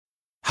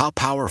How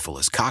powerful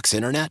is Cox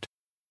Internet?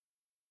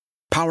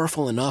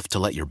 Powerful enough to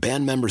let your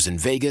band members in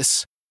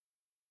Vegas,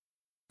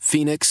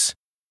 Phoenix,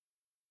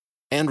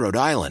 and Rhode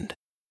Island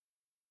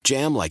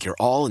jam like you're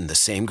all in the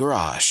same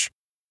garage.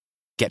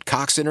 Get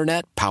Cox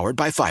Internet powered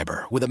by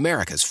fiber with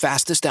America's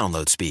fastest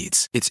download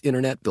speeds. It's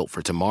internet built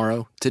for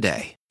tomorrow,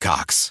 today.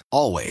 Cox,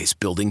 always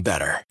building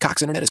better.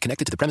 Cox Internet is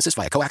connected to the premises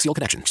via coaxial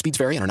connection. Speeds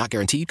vary and are not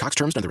guaranteed. Cox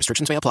terms and other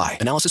restrictions may apply.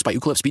 Analysis by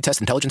Ookla Speed Test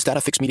Intelligence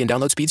Data. Fixed median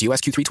download speeds. US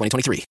Q3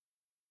 2023.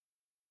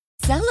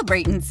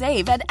 Celebrate and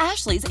save at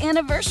Ashley's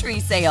Anniversary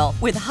Sale.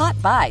 With Hot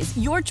Buys,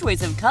 your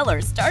choice of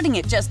colors starting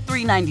at just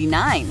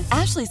 $3.99.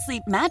 Ashley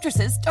Sleep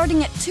mattresses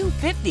starting at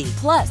 $2.50.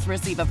 Plus,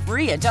 receive a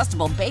free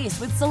adjustable base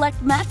with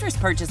select mattress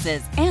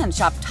purchases. And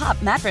shop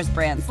top mattress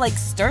brands like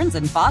Stearns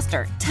 &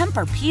 Foster,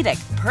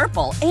 Tempur-Pedic,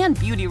 Purple, and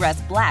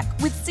Beautyrest Black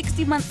with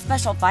 60-month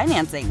special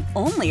financing.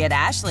 Only at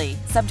Ashley.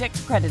 Subject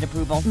to credit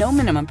approval. No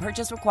minimum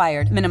purchase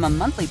required. Minimum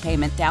monthly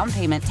payment, down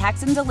payment,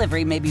 tax, and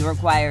delivery may be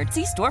required.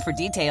 See store for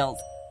details.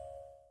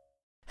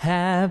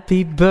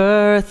 Happy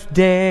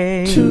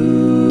birthday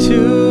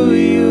to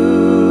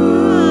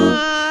you.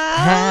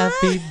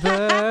 Happy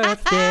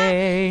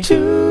birthday to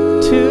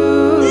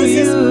you. This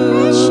is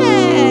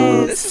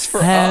precious. This is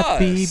for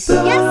Happy us.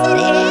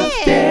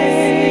 birthday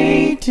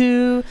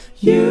to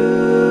you.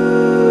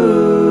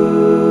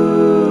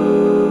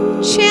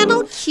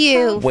 Channel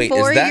Q, Wait,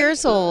 4 is that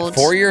years old.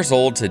 4 years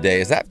old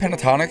today. Is that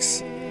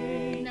Pentatonics?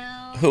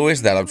 Who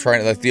is that? I'm trying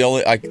to. That's the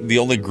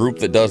only group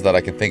that does that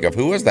I can think of.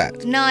 Who is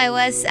that? No, it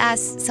was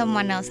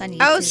someone else on YouTube.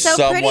 Oh, so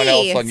Someone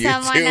pretty. else on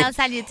YouTube. Someone else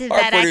on YouTube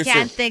Our that producer- I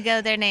can't think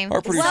of their name. our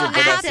producer Well,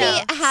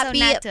 Vanessa.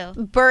 happy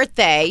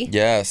birthday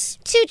Yes.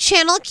 to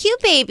Channel Q,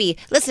 baby.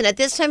 Listen, at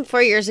this time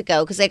 4 years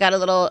ago, because I got a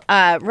little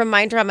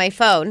reminder on my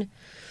phone,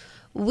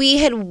 we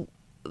had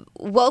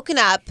woken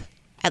up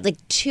at like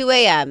 2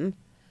 a.m.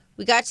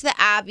 We got to the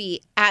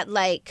Abbey at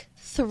like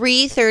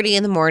 3:30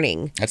 in the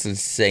morning That's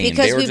insane.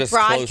 because they were we just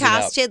closing up.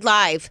 broadcasted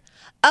live.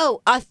 Oh,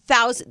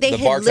 1,000. They The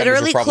had bartenders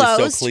literally were probably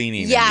closed. still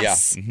cleaning.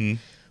 Yes. And, yeah.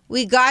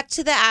 We got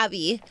to the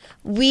Abbey.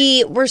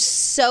 We were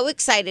so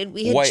excited.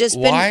 We had Wait, just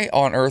been. why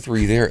on earth were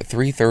you there at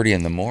 3:30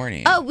 in the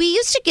morning? Oh, we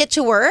used to get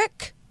to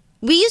work.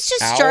 We used to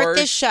start Hours?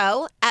 the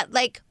show at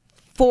like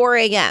 4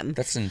 a.m.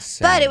 That's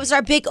insane. But it was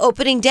our big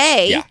opening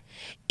day. Yeah.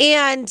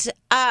 And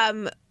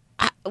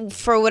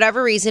for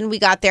whatever reason, we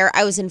got there.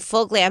 I was in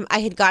full glam. I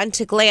had gotten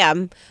to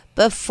glam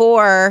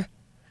before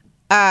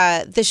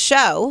the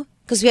show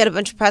because we had a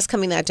bunch of press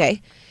coming that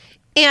day.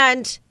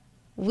 And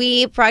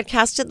we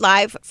broadcasted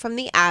live from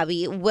the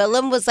Abbey.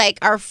 Willem was like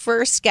our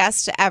first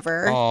guest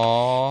ever.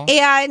 Aww.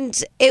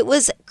 And it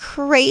was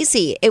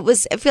crazy. It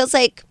feels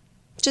like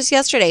just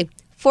yesterday,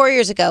 4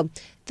 years ago,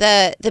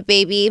 the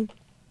baby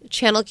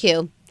Channel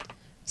Q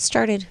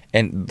started.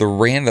 And the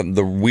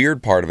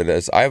weird part of it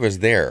is I was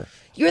there.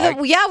 You were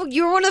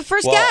one of the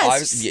first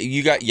guests.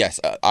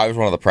 I was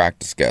one of the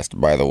practice guests,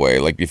 by the way,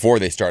 like before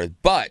they started.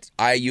 But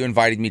you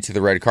invited me to the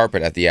red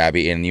carpet at the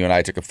Abbey, and you and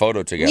I took a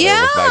photo together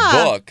with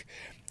my book.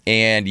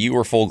 And you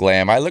were full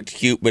glam. I looked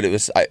cute, but it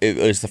was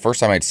the first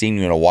time I'd seen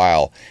you in a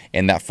while.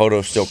 And that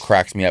photo still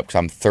cracks me up because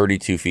I'm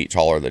 32 feet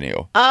taller than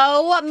you.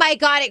 Oh my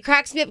God, it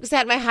cracks me up because I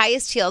had my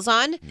highest heels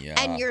on,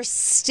 and you're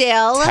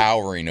still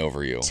towering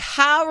over you.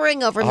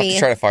 Towering over I'll me. have to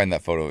try to find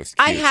that photo. It's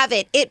cute. I have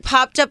it. It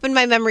popped up in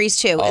my memories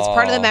too. It's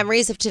part of the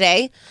memories of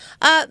today.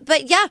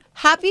 But yeah,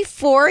 happy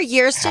 4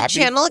 years to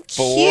Channel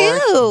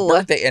Q.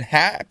 Birthday and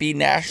happy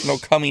National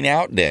Coming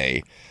Out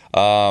Day.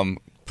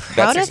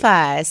 Proud of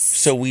us.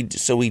 So we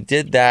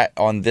did that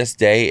on this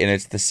day, and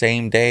it's the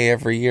same day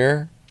every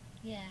year?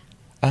 Yeah.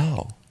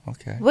 Oh,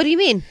 okay. What do you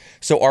mean?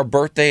 So our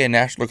birthday and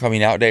National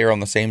Coming Out Day are on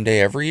the same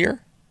day every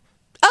year?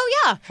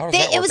 Oh yeah, How does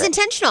that it work was out?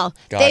 intentional.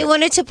 Got They it.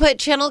 wanted to put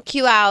Channel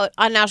Q out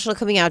on National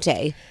Coming Out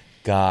Day.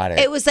 Got it.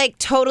 It was like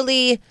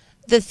totally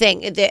the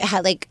thing. It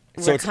had like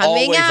So we're it's coming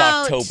always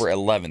out. October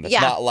 11th. It's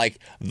Yeah. not like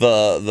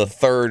the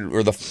third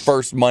or the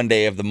first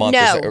Monday of the month.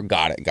 No.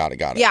 Got it.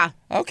 Yeah.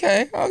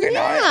 Okay. Now I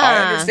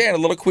Yeah. understand. A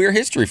little queer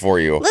history for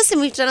you. Listen,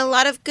 we've done a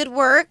lot of good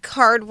work,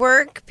 hard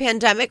work,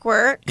 pandemic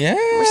work. Yeah.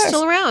 We're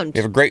still around. We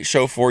have a great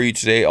show for you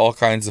today. All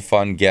kinds of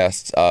fun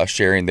guests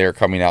sharing their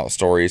coming out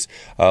stories.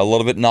 A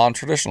little bit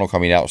non-traditional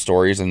coming out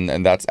stories,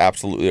 and that's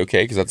absolutely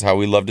okay because that's how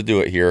we love to do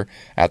it here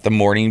at the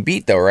Morning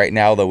Beat. Though right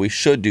now, we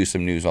should do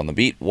some news on the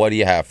beat. What do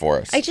you have for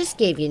us? I just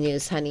gave you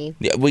news, honey.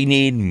 Yeah, we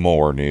need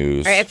more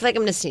news. All right, I feel like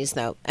I'm going to sneeze,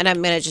 though, and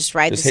I'm going to just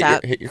ride Just this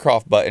out. hit your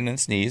cough button and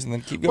sneeze, and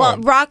then keep Well,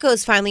 going.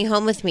 Rocco's finally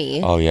home with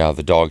me. Oh yeah,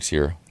 the dog's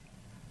here.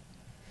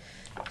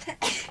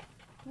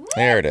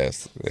 There it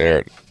is.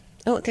 There.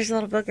 Oh, there's a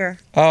little booger.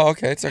 Oh,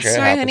 okay. It's okay. It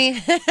Sorry, happens.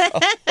 honey.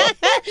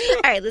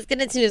 All right, let's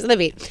get into news on the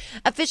beat.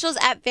 Officials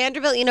at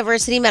Vanderbilt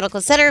University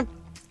Medical Center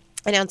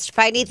announced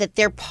Friday that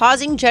they're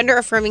pausing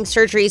gender-affirming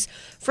surgeries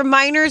for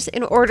minors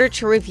in order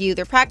to review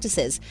their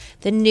practices.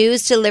 The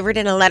news delivered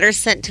in a letter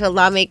sent to a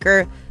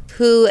lawmaker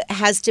who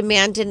has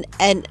demanded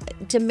an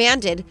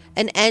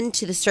end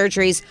to the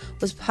surgeries,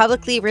 was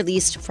publicly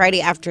released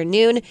Friday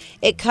afternoon.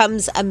 It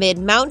comes amid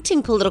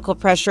mounting political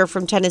pressure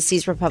from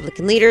Tennessee's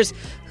Republican leaders,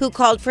 who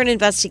called for an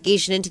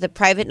investigation into the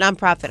private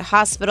nonprofit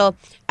hospital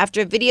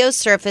after a video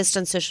surfaced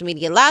on social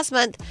media last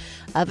month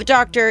of a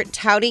doctor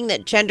touting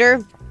that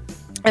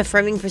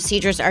gender-affirming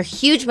procedures are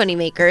huge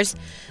moneymakers.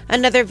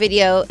 Another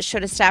video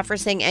showed a staffer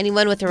saying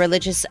anyone with a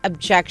religious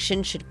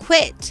objection should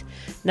quit.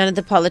 None of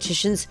the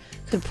politicians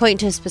could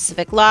point to a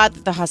specific law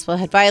that the hospital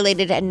had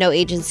violated, and no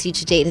agency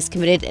to date has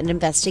committed an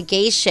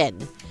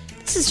investigation.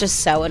 This is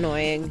just so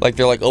annoying. Like,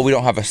 they're like, oh, we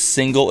don't have a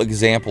single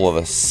example of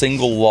a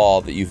single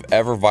law that you've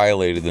ever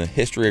violated in the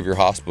history of your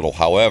hospital.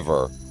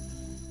 However,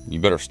 you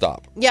better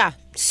stop. Yeah,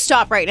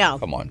 stop right now.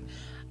 Come on.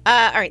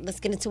 All right,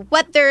 let's get into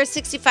weather.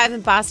 65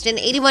 in Boston,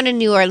 81 in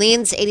New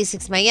Orleans,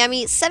 86 in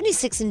Miami,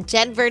 76 in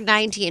Denver,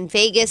 90 in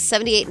Vegas,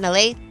 78 in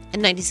LA, and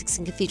 96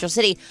 in Cathedral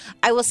City.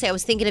 I will say, I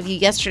was thinking of you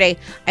yesterday.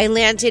 I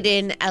landed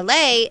in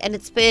LA, and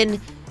it's been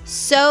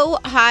so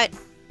hot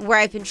where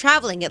I've been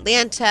traveling,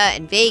 Atlanta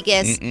and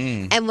Vegas.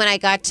 And when I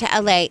got to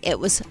LA, it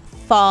was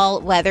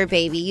fall weather,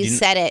 baby. You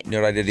said it. You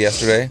know what I did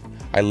yesterday?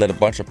 I lit a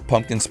bunch of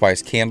pumpkin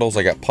spice candles.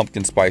 I got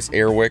pumpkin spice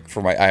airwick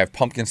for I have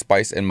pumpkin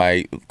spice in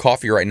my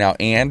coffee right now,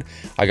 and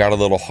I got a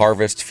little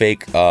Harvest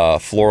fake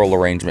floral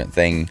arrangement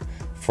thing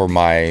for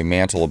my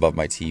mantle above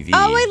my TV.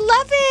 Oh, I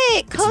love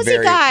it.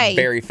 Cozy guy.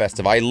 Very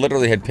festive. I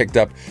literally had picked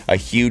up a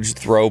huge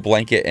throw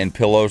blanket and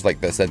pillows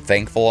like that said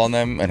thankful on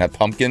them and had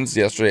pumpkins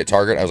yesterday at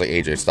Target. I was like,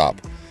 AJ, stop.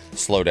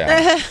 Slow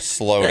down.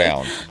 Slow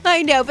down.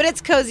 I know, but it's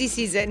cozy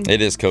season.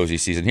 It is cozy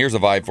season. Here's a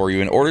vibe for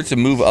you. In order to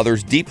move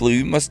others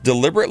deeply, we must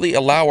deliberately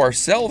allow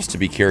ourselves to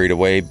be carried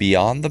away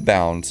beyond the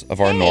bounds of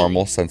our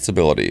normal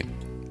sensibility.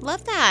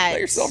 Love that.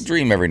 Let yourself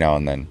dream every now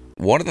and then.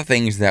 One of the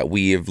things that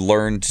we have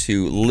learned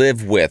to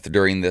live with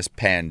during this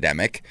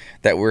pandemic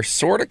that we're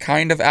sort of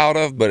kind of out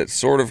of, but it's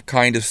sort of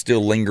kind of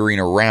still lingering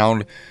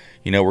around.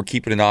 You know, we're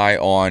keeping an eye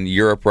on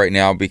Europe right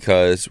now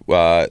because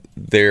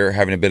they're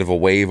having a bit of a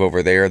wave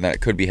over there, and that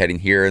it could be heading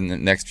here in the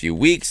next few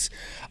weeks.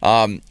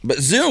 But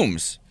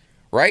Zooms,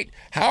 right?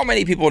 How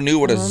many people knew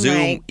what a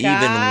Zoom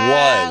even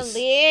was?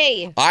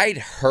 I'd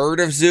heard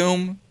of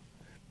Zoom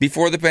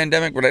before the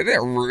pandemic, but I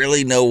didn't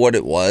really know what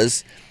it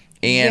was.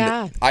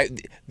 And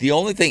the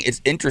only thing,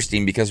 it's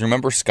interesting because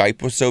remember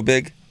Skype was so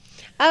big?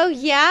 Oh,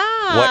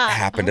 yeah. What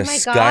happened to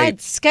Skype?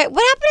 God.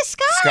 What happened to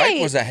Skype?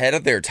 Skype was ahead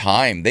of their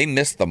time. They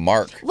missed the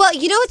mark. Well,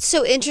 you know what's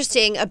so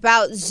interesting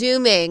about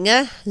Zooming?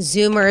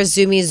 Zoomer,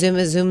 Zoomy,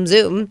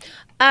 Zoom.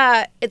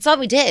 It's all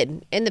we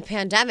did in the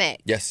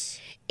pandemic. Yes.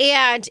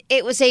 And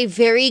it was a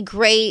very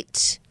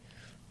great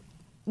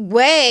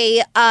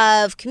way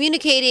of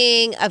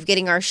communicating, of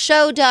getting our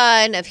show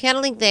done, of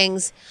handling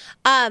things.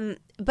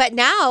 But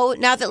now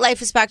that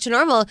life is back to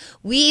normal,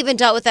 we even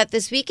dealt with that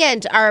this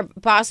weekend. Our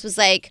boss was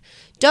like,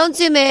 don't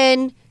Zoom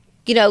in,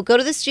 go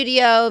to the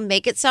studio,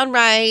 make it sound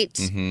right.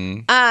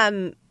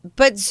 Mm-hmm.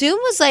 But Zoom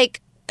was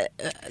like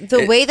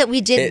the way that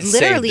we did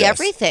literally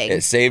everything.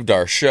 It saved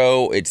our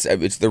show. It's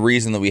the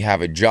reason that we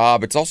have a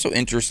job. It's also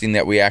interesting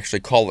that we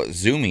actually call it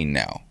Zooming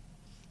now.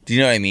 Do you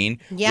know what I mean?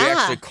 Yeah. We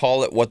actually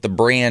call it what the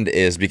brand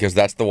is because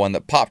that's the one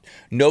that popped.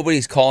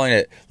 Nobody's calling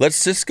it, let's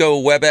Cisco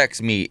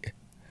WebEx meet.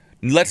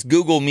 Let's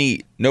Google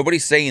Meet.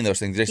 Nobody's saying those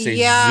things. They say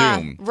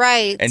Zoom.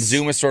 Right. And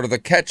Zoom is sort of the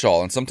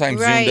catch-all. And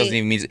sometimes Zoom doesn't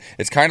even mean...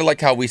 It's kind of like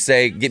how we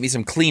say, get me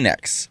some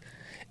Kleenex.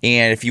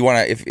 And if you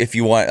want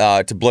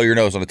to blow your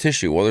nose on a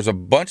tissue, well, there's a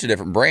bunch of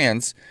different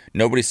brands.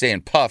 Nobody's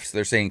saying Puffs.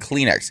 They're saying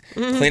Kleenex.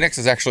 Mm-hmm. Kleenex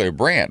is actually a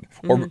brand.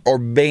 Or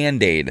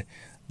Band-Aid.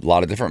 A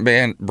lot of different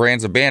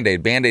brands of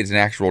Band-Aid. Band-Aid's an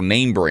actual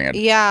name brand.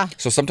 Yeah.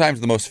 So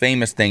sometimes the most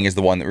famous thing is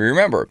the one that we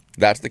remember.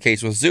 That's the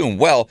case with Zoom.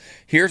 Well,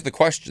 here's the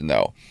question,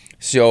 though.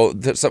 So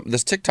this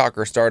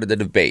TikToker started a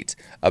debate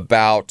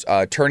about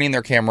turning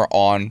their camera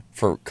on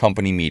for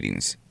company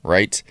meetings,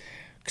 right?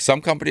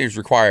 Some companies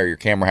require your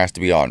camera has to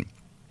be on.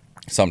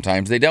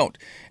 Sometimes they don't.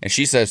 And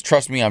she says,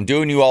 trust me, I'm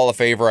doing you all a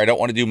favor. I don't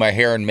want to do my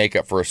hair and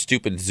makeup for a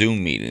stupid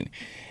Zoom meeting.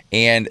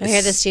 And I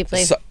hear this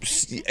deeply.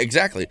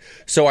 Exactly.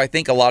 So I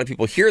think a lot of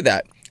people hear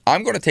that.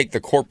 I'm going to take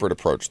the corporate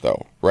approach,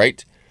 though,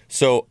 right?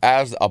 So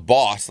as a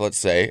boss, let's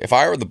say, if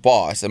I were the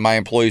boss and my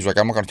employees were like,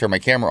 I'm not going to turn my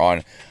camera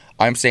on,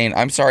 I'm saying,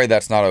 I'm sorry,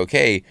 that's not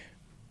okay,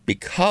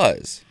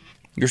 because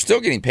you're still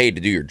getting paid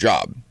to do your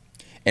job.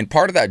 And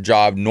part of that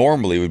job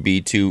normally would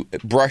be to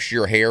brush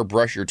your hair,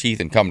 brush your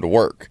teeth, and come to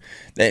work.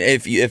 And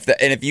if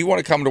you want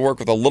to come to work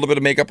with a little bit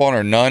of makeup on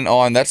or none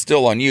on, that's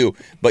still on you.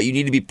 But you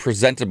need to be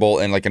presentable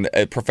in like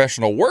a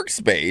professional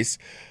workspace.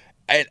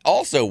 And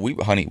also, we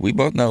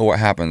both know what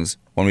happens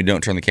when we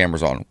don't turn the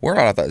cameras on. We're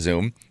not at that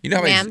Zoom. You know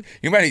how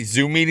many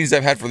Zoom meetings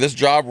I've had for this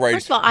job where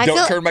I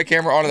don't turn my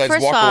camera on and I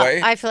just walk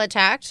away? I feel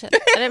attacked.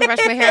 I didn't brush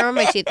my hair or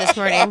my teeth this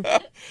morning.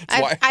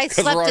 I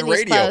slept we're on in these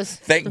radio. clothes.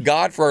 Thank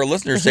God for our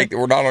listeners' sake that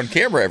we're not on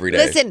camera every day.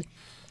 Listen,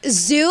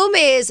 Zoom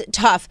is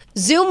tough.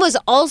 Zoom was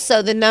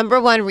also the number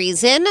one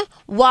reason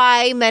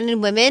why men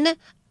and women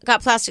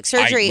got plastic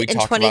surgery we in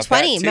talked about that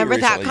 2020. too Remember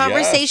that recently.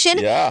 conversation?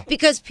 Yes, yeah.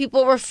 Because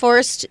people were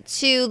forced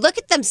to look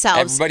at themselves.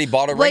 Everybody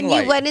bought a when ring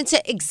light. you went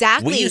into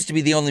exactly. We used to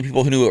be the only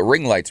people who knew what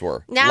ring lights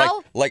were.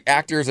 Now? like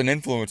actors and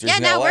influencers. Yeah,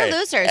 in now LA. we're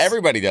losers.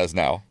 Everybody does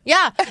now.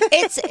 Yeah,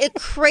 it's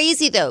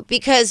crazy though,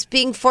 because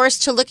being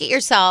forced to look at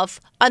yourself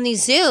on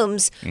these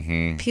Zooms,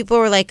 people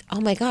were like,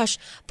 "Oh my gosh!"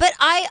 But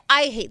I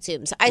hate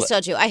Zooms. I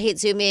still do. I hate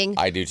Zooming.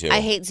 I do too.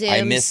 I hate Zooms.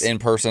 I miss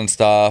in-person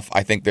stuff.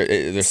 I think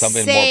there's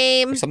something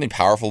Same. there's something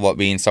powerful about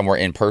being somewhere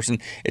in person.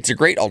 It's a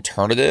great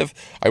alternative.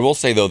 I will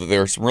say though that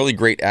there are some really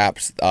great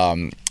apps.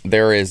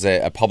 There is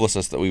a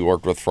publicist that we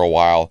worked with for a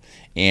while,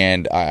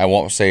 and I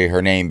won't say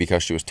her name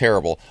because she was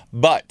terrible,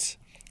 but.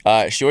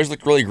 She always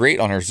looked really great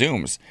on her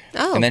Zooms.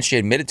 Oh. And then she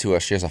admitted to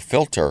us she has a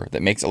filter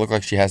that makes it look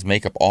like she has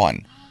makeup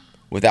on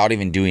without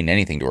even doing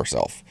anything to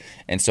herself.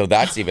 And so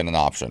that's even an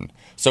option.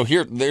 So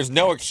here, there's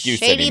no excuse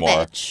Shady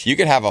anymore. bitch. You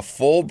could have a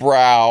full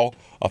brow,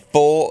 a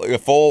full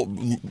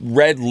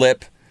red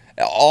lip,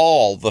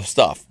 all the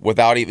stuff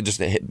without even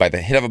just by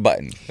the hit of a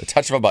button, the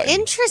touch of a button.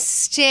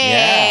 Interesting.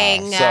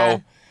 Yeah.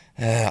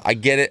 So I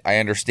get it. I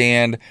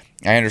understand.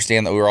 I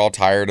understand that we're all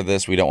tired of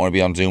this. We don't want to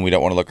be on Zoom. We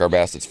don't want to look our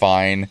best. It's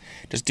fine.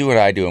 Just do what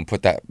I do and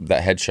put that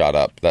headshot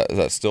up,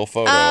 that still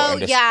photo. Oh,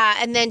 and just yeah,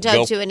 and then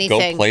don't do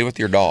anything. Go play with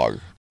your dog.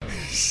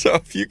 So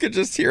if you could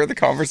just hear the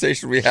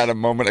conversation we had a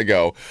moment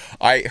ago.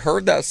 I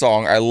heard that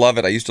song. I love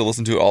it. I used to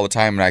listen to it all the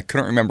time, and I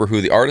couldn't remember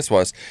who the artist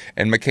was.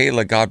 And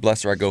Michaela, God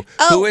bless her, I go,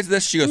 who is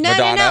this? She goes,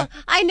 Madonna. No.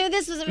 I knew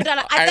this was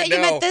Madonna. I thought you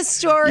know. meant this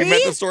story. You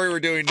meant the story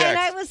we're doing next. And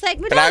I was like,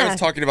 Madonna. And I was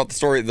talking about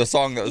the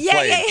song that was Yeah,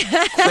 playing.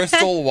 yeah.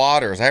 Crystal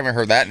Waters. I haven't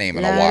heard that name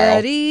in a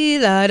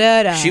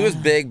while. She was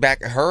big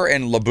back. Her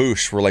and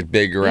LaBouche were like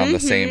big around the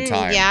same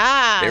time.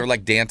 yeah. They were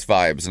like dance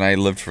vibes, and I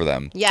lived for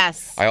them.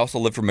 Yes. I also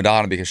lived for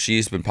Madonna because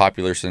she's been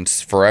popular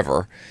since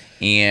forever.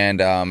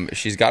 And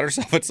she's got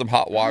herself in some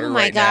hot water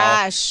right now. Oh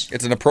my gosh.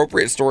 It's an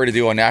appropriate story to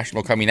do on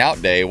National Coming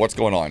Out Day. What's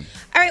going on?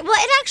 All right, well,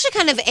 it actually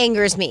kind of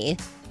angers me,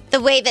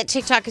 the way that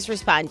TikTok has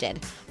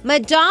responded.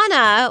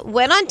 Madonna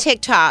went on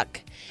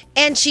TikTok,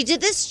 and she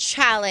did this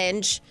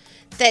challenge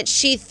that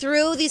she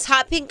threw these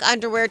hot pink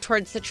underwear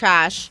towards the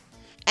trash,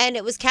 and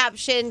it was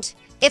captioned,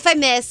 "If I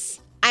miss,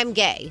 I'm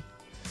gay."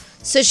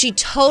 So she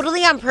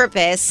totally on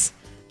purpose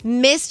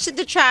missed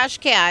the trash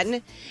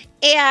can,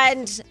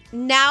 and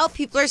now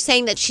people are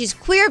saying that she's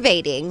queer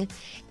baiting,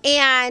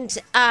 and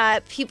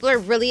people are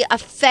really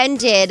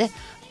offended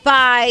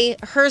by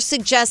her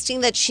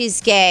suggesting that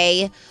she's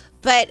gay,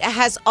 but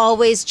has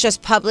always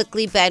just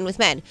publicly been with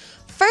men.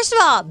 First of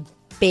all,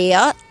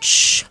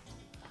 bitch,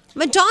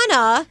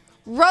 Madonna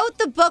wrote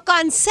the book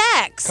on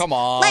sex. Come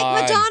on.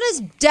 Like,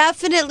 Madonna's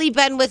definitely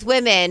been with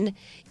women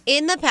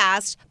in the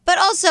past, but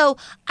also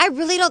I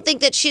really don't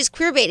think that she's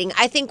queer baiting.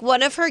 I think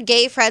one of her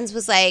gay friends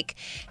was like,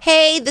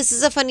 "Hey, this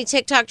is a funny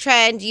TikTok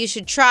trend. You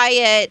should try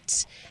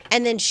it."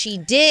 And then she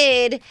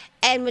did,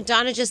 and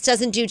Madonna just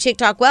doesn't do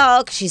TikTok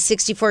well because she's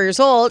 64 years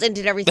old and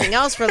did everything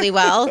else really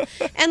well.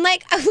 And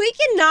like, we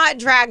cannot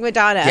drag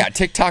Madonna. Yeah,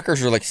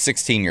 TikTokers are like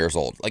 16 years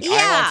old. Like, I'm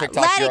Yeah, on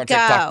TikTok, let you're it on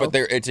TikTok, go.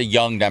 but it's a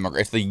young demographic.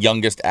 It's the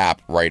youngest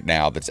app right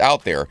now that's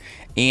out there.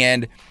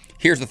 And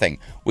here's the thing.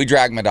 We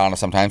drag Madonna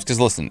sometimes because,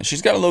 listen,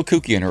 she's got a little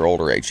kooky in her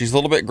older age. She's a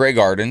little bit Grey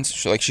Gardens.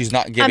 She's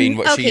not giving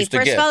what she used to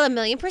give. Okay, first of all,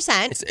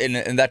 1,000,000%.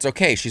 And that's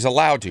okay. She's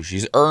allowed to.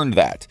 She's earned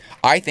that.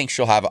 I think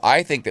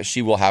that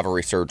she will have a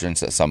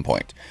resurgence at some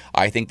point.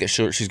 I think that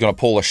she's going to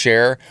pull a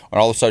Cher,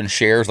 and all of a sudden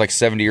Cher's like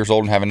 70 years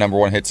old and having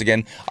 #1 hits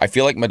again. I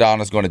feel like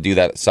Madonna's going to do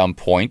that at some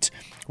point.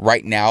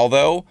 Right now,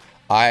 though,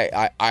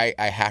 I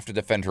have to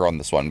defend her on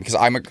this one because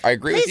I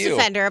agree with you. Please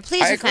defend her.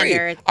 Please defend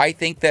her. I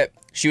think that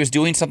she was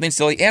doing something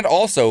silly, and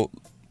also,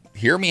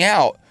 hear me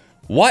out.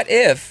 What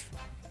if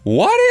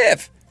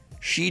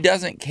she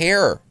doesn't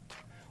care?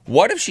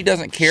 What if she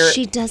doesn't care?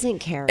 She doesn't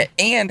care.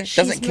 And She's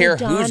doesn't care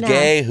who's Madonna.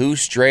 gay,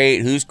 who's straight,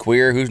 who's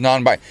queer, who's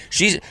non-bi.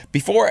 She's,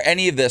 before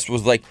any of this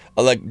was like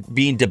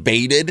being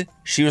debated,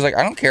 she was like,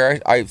 I don't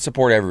care. I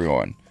support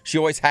everyone. She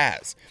always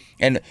has.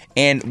 And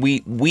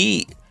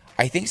we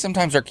I think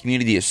sometimes our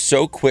community is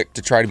so quick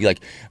to try to be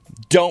like,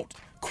 don't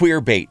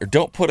queer bait or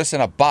don't put us in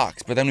a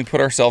box, but then we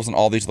put ourselves in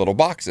all these little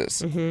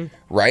boxes,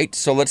 right?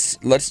 So let's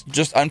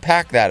just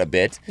unpack that a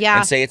bit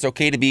and say it's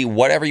okay to be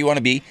whatever you want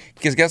to be,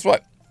 because guess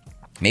what?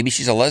 Maybe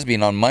she's a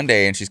lesbian on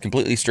Monday and she's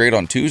completely straight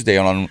on Tuesday.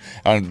 On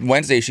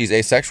Wednesday she's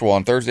asexual.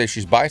 On Thursday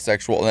she's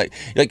bisexual.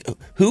 Like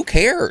who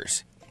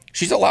cares?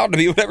 She's allowed to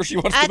be whatever she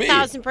wants to be.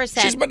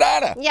 1,000%. She's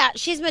Madonna. Yeah,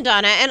 she's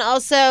Madonna. And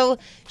also,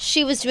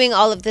 she was doing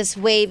all of this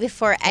way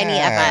before any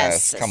of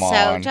us. Come So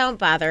on. don't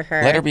bother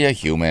her. Let her be a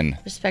human.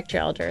 Respect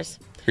your elders.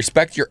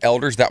 Respect your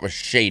elders. That was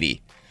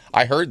shady.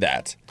 I heard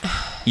that.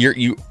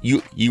 You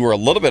were a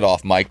little bit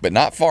off, Mike, but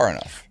not far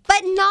enough.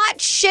 But not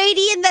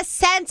shady in the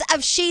sense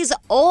of she's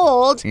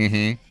old.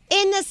 Mm-hmm.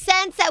 In the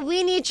sense that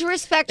we need to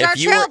respect our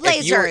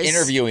trailblazers. If you were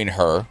interviewing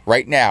her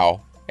right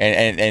now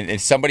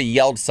and somebody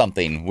yelled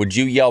something, would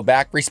you yell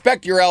back,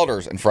 respect your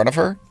elders, in front of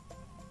her?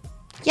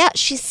 Yeah,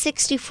 she's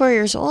 64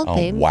 years old,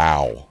 babe. Oh,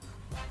 wow.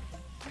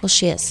 Well,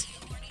 she is.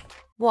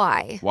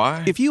 Why?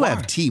 Why? If you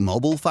have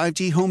T-Mobile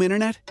 5G home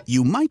internet,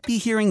 you might be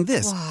hearing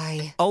this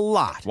Why? a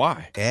lot.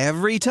 Why?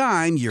 Every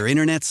time your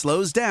internet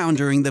slows down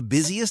during the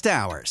busiest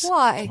hours.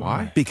 Why?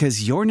 Why?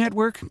 Because your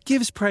network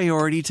gives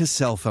priority to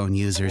cell phone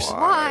users.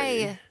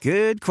 Why?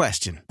 Good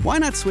question. Why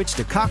not switch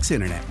to Cox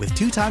Internet with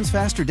 2 times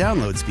faster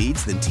download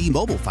speeds than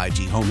T-Mobile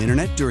 5G home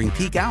internet during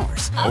peak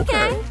hours?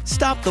 Okay.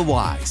 Stop the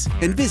whys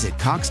and visit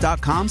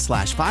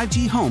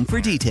cox.com/5G home for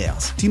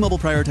details. T-Mobile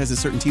prioritizes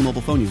certain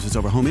T-Mobile phone users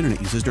over home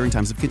internet users during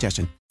times of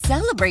congestion.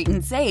 Celebrate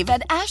and save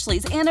at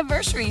Ashley's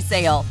Anniversary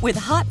Sale. With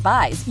Hot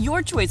Buys,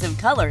 your choice of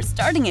colors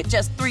starting at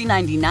just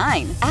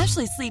 $3.99.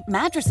 Ashley Sleep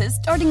mattresses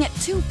starting at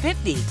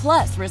 $2.50.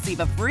 Plus, receive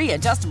a free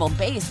adjustable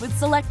base with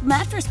select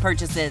mattress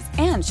purchases.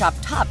 And shop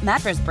top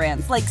mattress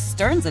brands like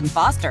Stearns &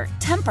 Foster,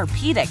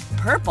 Tempur-Pedic,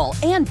 Purple,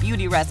 and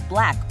Beautyrest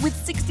Black with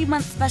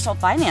 60-month special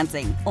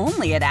financing.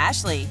 Only at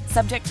Ashley.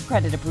 Subject to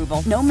credit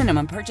approval. No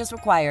minimum purchase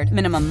required.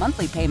 Minimum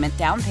monthly payment,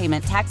 down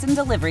payment, tax, and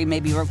delivery may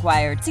be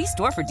required. See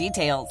store for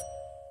details.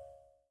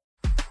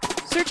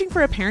 Searching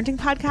for a parenting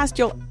podcast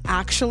you'll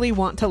actually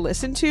want to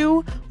listen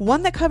to?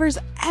 One that covers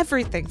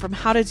everything from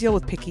how to deal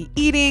with picky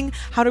eating,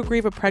 how to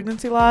grieve a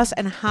pregnancy loss,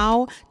 and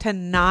how to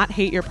not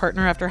hate your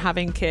partner after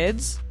having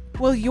kids?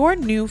 Well, your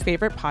new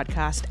favorite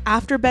podcast,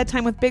 After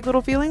Bedtime with Big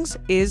Little Feelings,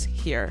 is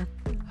here.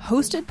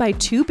 Hosted by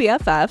 2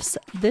 BFFs,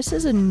 this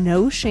is a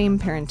no-shame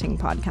parenting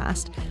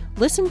podcast.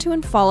 Listen to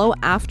and follow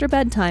After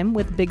Bedtime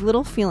with Big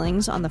Little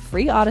Feelings on the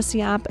free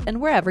Odyssey app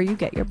and wherever you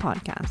get your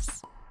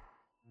podcasts.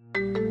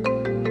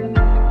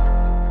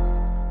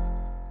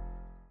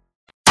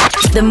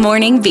 The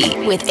Morning Beat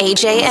with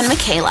AJ and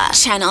Michaela,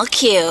 Channel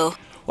Q.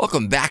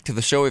 Welcome back to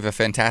the show. We have a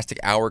fantastic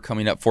hour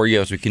coming up for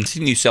you as we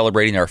continue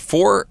celebrating our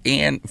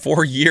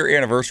 4-year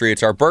anniversary.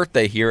 It's our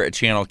birthday here at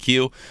Channel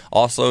Q.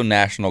 Also,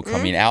 National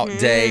Coming Out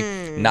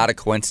Day. Not a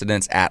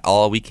coincidence at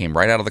all. We came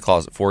right out of the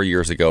closet 4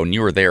 years ago, and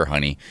you were there,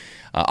 honey.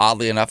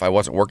 Oddly enough, I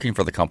wasn't working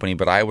for the company,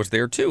 but I was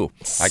there too.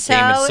 I came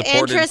and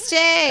supported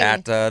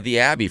at the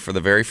Abbey for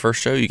the very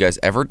first show you guys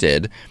ever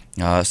did.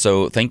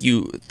 So thank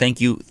you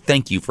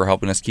for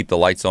helping us keep the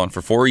lights on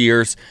for 4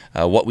 years.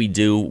 What we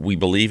do, we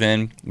believe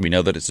in. We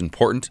know that it's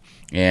important,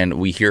 and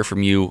we hear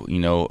from you. You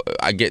know,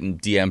 I get in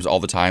DMs all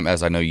the time,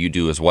 as I know you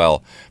do as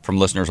well, from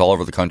listeners all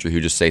over the country who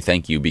just say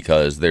thank you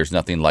because there's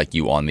nothing like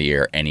you on the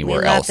air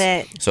anywhere else.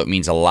 So it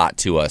means a lot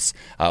to us.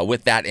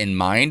 With that in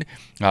mind,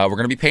 we're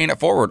going to be paying it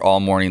forward all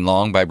morning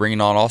long by bringing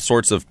on all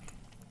sorts of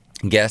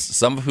guests,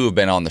 some of who have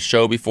been on the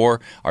show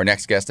before. Our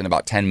next guest in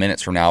about 10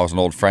 minutes from now is an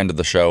old friend of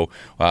the show.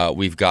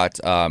 We've got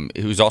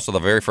who's also the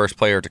very first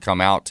player to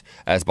come out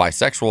as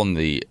bisexual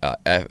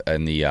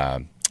in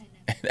the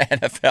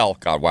NFL,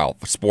 God, wow,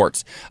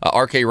 sports.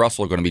 RK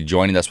Russell are going to be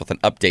joining us with an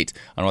update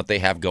on what they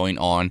have going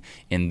on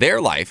in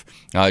their life.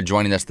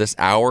 Joining us this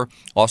hour.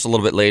 Also, a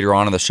little bit later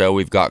on in the show,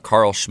 we've got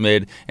Carl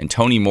Schmid and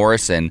Tony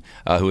Morrison,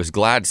 who is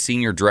GLAAD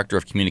Senior Director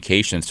of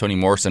Communications. Tony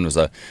Morrison was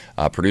a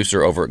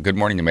producer over at Good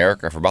Morning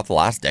America for about the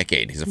last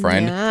decade. He's a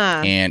friend,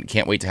 and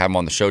can't wait to have him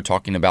on the show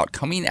talking about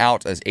coming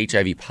out as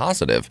HIV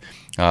positive.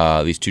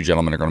 These two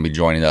gentlemen are going to be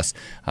joining us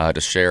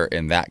to share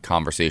in that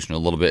conversation a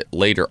little bit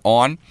later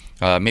on.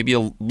 Maybe a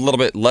little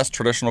bit less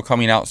traditional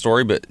coming out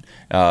story, but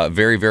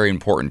very, very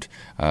important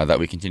that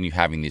we continue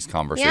having these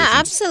conversations. Yeah,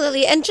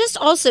 absolutely. And just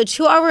also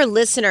to our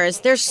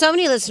listeners, there's so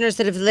many listeners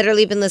that have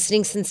literally been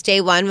listening since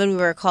day one when we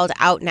were called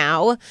Out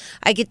Now.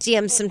 I get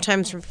DMs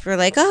sometimes where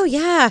like, oh,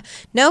 yeah,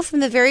 no, from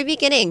the very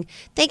beginning.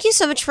 Thank you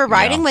so much for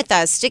riding with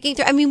us, sticking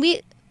through. I mean,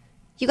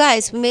 you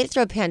guys, we made it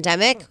through a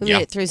pandemic. We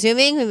made it through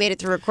Zooming. We made it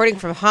through recording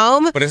from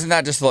home. But isn't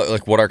that just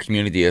like what our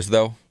community is,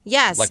 though?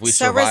 Yes, like we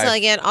so survive.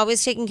 Resilient,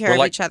 always taking care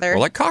of each other.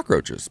 We're like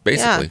cockroaches,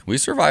 basically. Yeah. We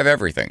survive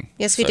everything.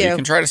 Yes, we do. You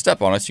can try to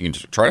step on us. You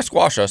can try to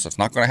squash us. It's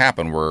not going to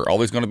happen. We're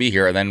always going to be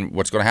here. And then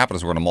what's going to happen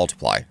is we're going to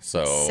multiply.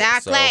 So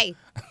exactly.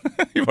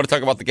 So, you want to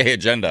talk about the gay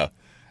agenda?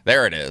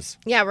 There it is.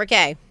 Yeah, we're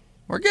gay.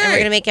 We're gay. And we're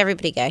going to make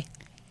everybody gay.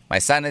 My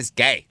son is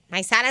gay.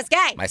 My son is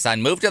gay. My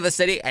son moved to the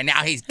city, and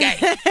now he's gay.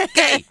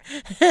 Gay.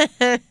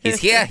 He's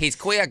here. He's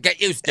queer.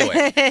 Get used to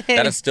it.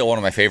 That is still one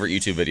of my favorite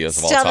YouTube videos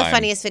of all time. Still the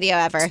funniest video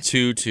ever. It's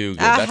too good.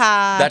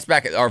 That's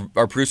back.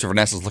 Our producer,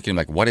 Vanessa's looking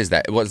like, what is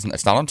that?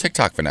 It's not on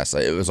TikTok,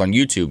 Vanessa. It was on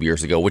YouTube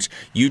years ago, which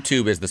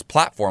YouTube is this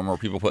platform where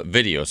people put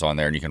videos on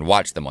there, and you can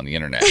watch them on the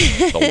internet.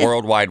 The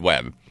World Wide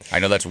Web. I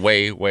know that's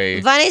way.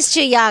 Vanessa's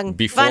too young.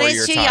 Before your time.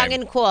 Vanessa's too young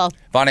and cool.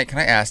 Vane, can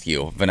I ask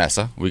you,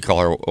 Vanessa? We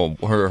call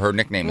her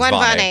nickname is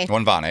Vane.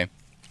 One Vane.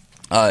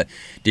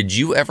 Did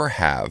you ever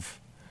have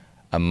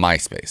a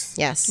MySpace?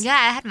 Yes. Yeah,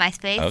 I had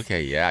MySpace.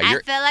 Okay, yeah. I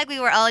feel like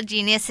we were all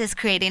geniuses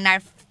creating our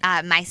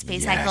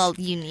MySpace, like all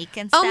unique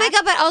and stuff. Oh my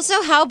God, but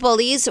also how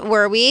bullies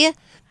were we?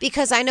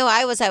 Because I know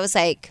I was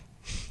like,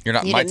 you're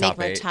not you my didn't top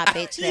make eight. my top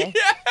 8 today.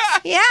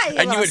 Yeah,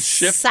 and you would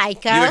shift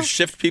psycho. You would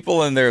shift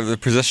people in their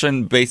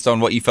position based on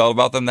what you felt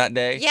about them that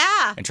day.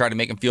 Yeah. And try to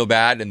make them feel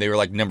bad, and they were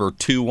like number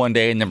 2 one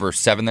day and number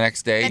 7 the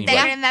next day. But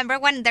I remember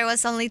when there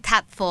was only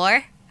top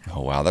 4.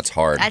 Oh wow, that's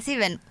hard. That's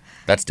even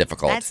That's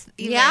difficult.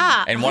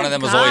 And one of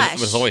them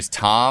was always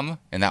Tom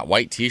in that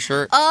white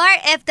T-shirt. Or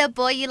if the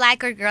boy you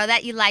like or girl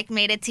that you like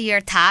made it to your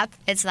top,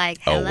 it's like,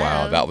 hello, oh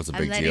wow, that was a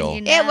big deal.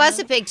 You know. It was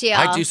a big deal.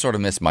 I do sort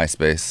of miss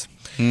MySpace.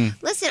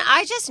 Listen,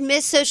 I just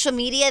miss social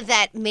media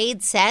that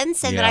made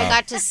sense and that I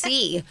got to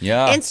see.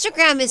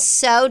 Instagram is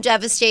so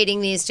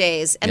devastating these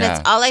days, and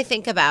that's all I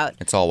think about.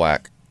 It's all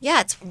whack.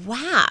 Yeah, it's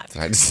whack.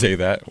 Did I just say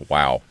that?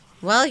 Wow.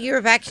 Well, you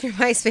were back in your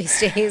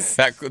MySpace days.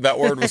 That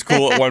word was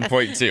cool at one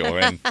point, too.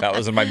 I mean, that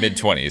was in my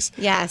mid-20s.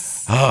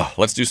 Yes.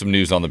 Let's do some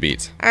news on the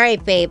beat. All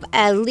right, babe.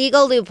 A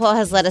legal loophole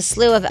has led a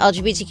slew of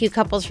LGBTQ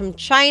couples from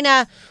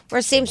China,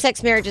 where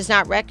same-sex marriage is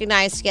not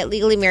recognized, to get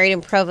legally married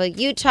in Provo,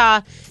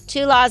 Utah.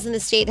 2 laws in the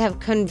state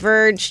have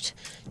converged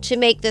to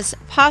make this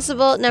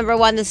possible. Number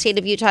 1, the state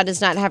of Utah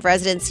does not have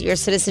residency or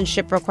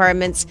citizenship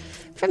requirements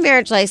for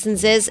marriage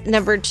licenses.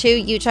 Number 2,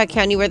 Utah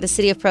County, where the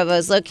city of Provo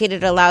is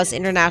located, allows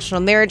international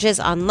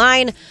marriages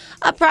online.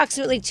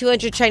 Approximately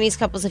 200 Chinese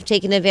couples have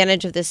taken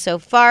advantage of this so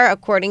far,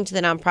 according to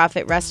the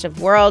nonprofit Rest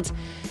of World.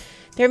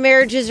 Their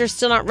marriages are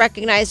still not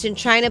recognized in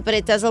China, but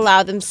it does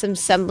allow them some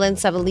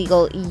semblance of a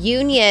legal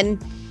union.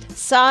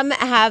 Some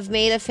have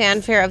made a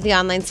fanfare of the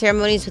online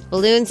ceremonies with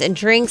balloons and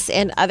drinks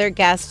and other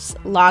guests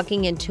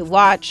logging in to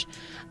watch.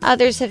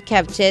 Others have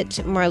kept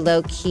it more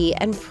low-key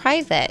and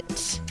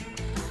private.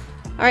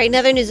 All right, in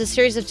other news, a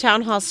series of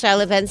town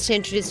hall-style events to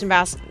introduce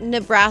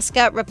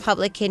Nebraska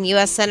Republican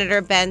U.S.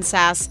 Senator Ben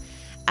Sasse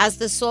as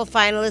the sole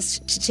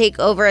finalist to take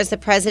over as the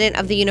president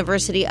of the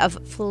University of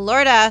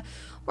Florida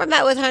were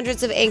met with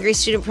hundreds of angry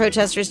student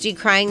protesters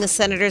decrying the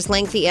senator's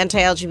lengthy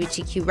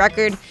anti-LGBTQ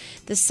record.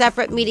 The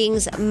separate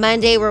meetings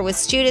Monday were with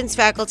students,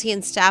 faculty,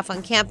 and staff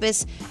on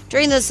campus.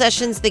 During those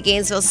sessions, the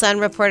Gainesville Sun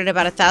reported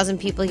about 1,000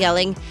 people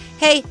yelling,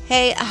 "Hey,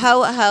 hey,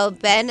 ho, ho,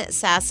 Ben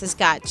Sasse has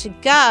got to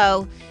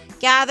go,"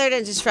 gathered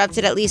and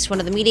disrupted at least one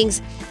of the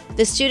meetings.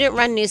 The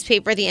student-run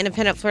newspaper, the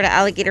Independent Florida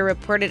Alligator,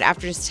 reported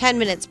after just 10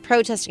 minutes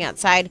protesting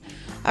outside,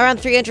 around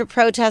 300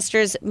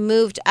 protesters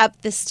moved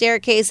up the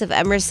staircase of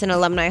Emerson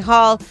Alumni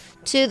Hall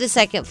to the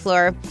second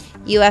floor.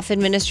 UF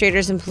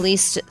administrators and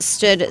police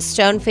stood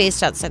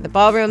stone-faced outside the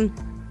ballroom.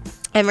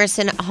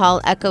 Emerson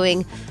Hall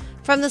echoing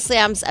from the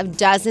slams of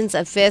dozens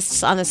of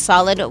fists on the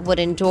solid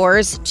wooden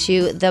doors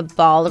to the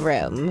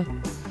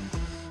ballroom.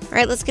 All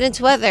right, let's get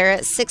into weather.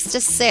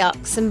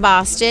 66 in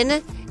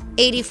Boston,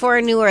 84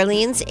 in New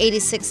Orleans,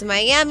 86 in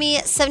Miami,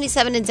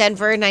 77 in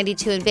Denver,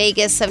 92 in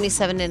Vegas,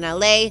 77 in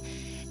LA,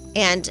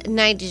 and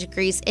 90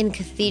 degrees in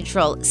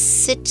Cathedral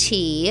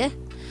City.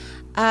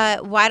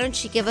 Why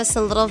don't you give us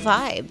a little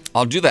vibe?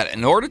 I'll do that.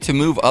 In order to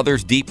move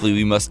others deeply,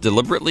 we must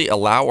deliberately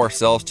allow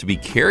ourselves to be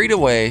carried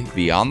away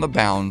beyond the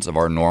bounds of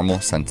our normal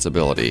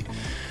sensibility.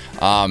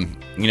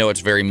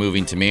 It's very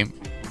moving to me.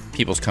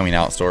 People's coming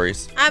out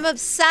stories. I'm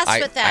obsessed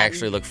with them. I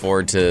actually look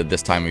forward to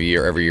this time of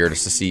year every year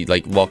just to see,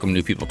 welcome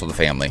new people to the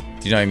family. Do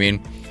you know what I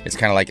mean? It's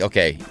kind of like,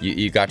 okay,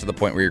 you got to the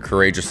point where you're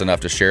courageous enough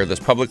to share this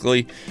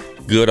publicly.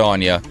 Good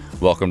on you.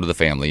 Welcome to the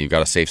family. You've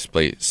got a safe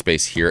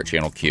space here at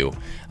Channel Q.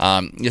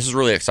 This is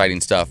really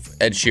exciting stuff.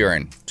 Ed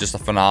Sheeran, just a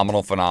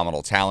phenomenal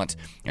talent.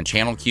 And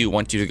Channel Q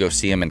wants you to go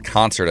see him in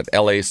concert at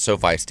LA's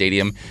SoFi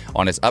Stadium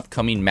on his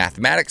upcoming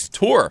mathematics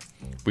tour.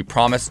 We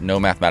promise no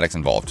mathematics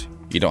involved.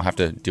 You don't have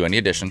to do any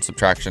addition,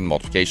 subtraction,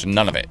 multiplication,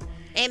 none of it.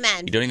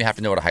 Amen. You don't even have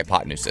to know what a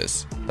hypotenuse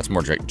is. That's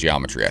more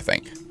geometry, I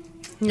think.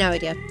 No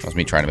idea. That was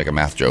me trying to make a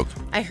math joke.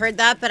 I heard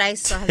that, but I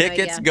still have no idea.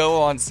 Tickets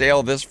go on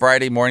sale this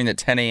Friday morning at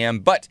 10 a.m.,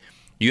 but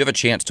you have a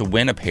chance to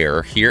win a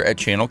pair here at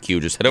Channel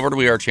Q. Just head over to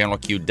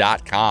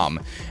wearechannelq.com,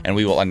 and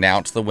we will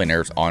announce the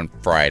winners on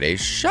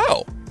Friday's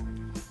show.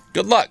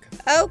 Good luck.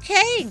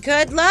 Okay,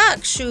 good luck,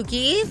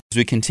 Shuki. As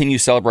we continue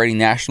celebrating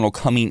National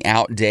Coming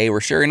Out Day,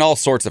 we're sharing all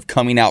sorts of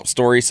coming out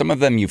stories. Some of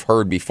them you've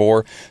heard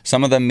before.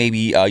 Some of them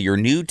maybe you're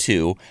new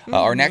to.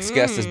 Our next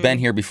guest has been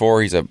here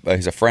before. He's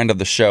a friend of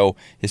the show.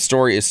 His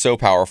story is so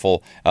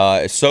powerful,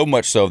 so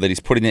much so that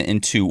he's putting it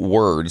into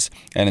words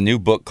and a new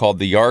book called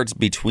The Yards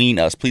Between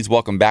Us. Please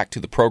welcome back to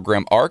the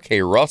program,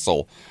 R.K.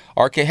 Russell.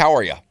 R.K., how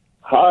are you?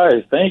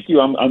 Hi, thank you.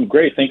 I'm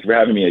great. Thank you for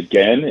having me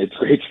again. It's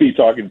great to be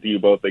talking to you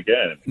both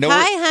again.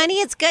 Hi, honey.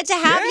 It's good to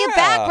have you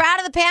back. We're out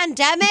of the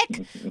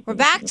pandemic. We're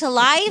back to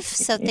life.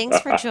 So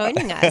thanks for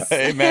joining us.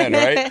 Amen,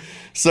 right?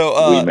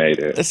 So we made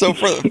it. So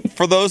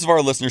for those of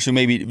our listeners who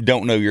maybe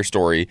don't know your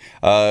story,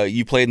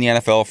 you played in the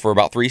NFL for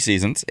about 3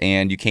 seasons,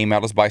 and you came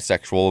out as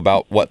bisexual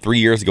about, 3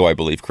 years ago, I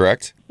believe,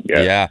 correct?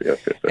 Yes, yeah.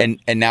 Yes.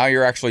 And now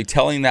you're actually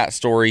telling that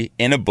story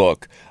in a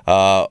book.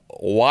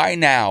 Why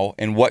now,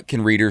 and what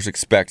can readers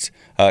expect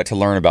to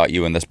learn about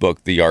you in this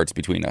book, The Yards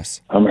Between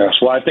Us?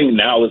 Well, I think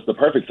now is the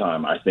perfect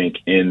time. I think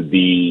in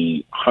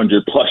the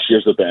 100+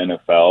 years of the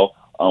NFL,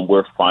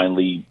 we're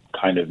finally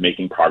kind of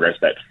making progress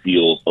that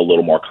feels a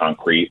little more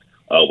concrete,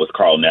 with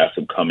Carl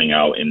Nassib coming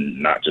out and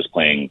not just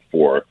playing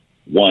for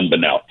one, but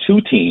now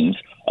 2 teams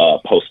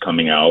post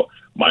coming out.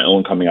 My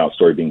own coming out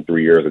story being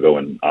 3 years ago,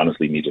 and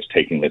honestly, me just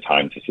taking the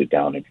time to sit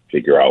down and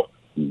figure out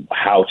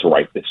how to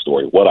write this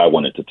story, what I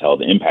wanted to tell,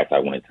 the impact I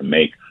wanted to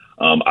make.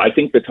 I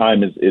think the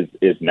time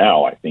is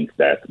now. I think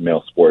that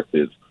male sports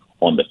is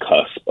on the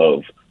cusp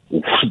of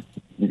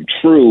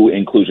true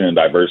inclusion and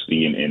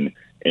diversity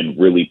and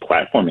really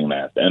platforming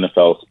that. The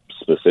NFL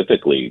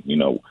specifically,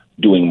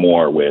 doing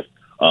more with,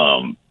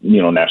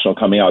 National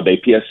Coming Out Day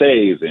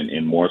PSAs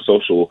and more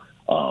social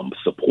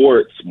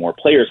supports, more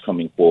players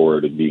coming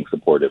forward and being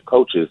supportive,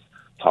 coaches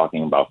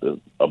talking about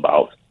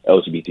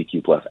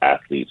LGBTQ plus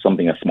athletes,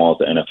 something as small as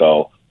the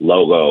NFL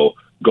logo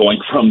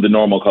going from the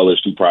normal colors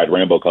to Pride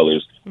Rainbow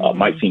colors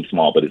might seem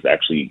small, but it's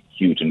actually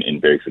huge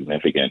and very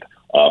significant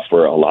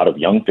for a lot of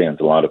young fans,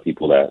 a lot of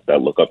people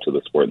that look up to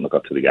the sport and look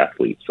up to the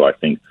athletes. So I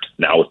think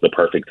now is the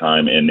perfect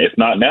time. And if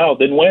not now,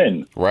 then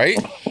when? Right?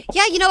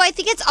 Yeah, I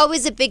think it's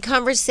always a big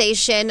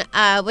conversation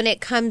when it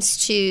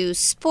comes to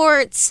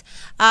sports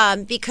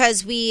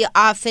because we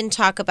often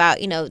talk about,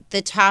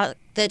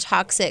 the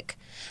toxic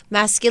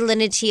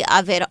masculinity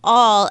of it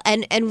all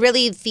and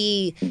really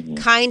the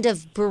kind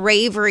of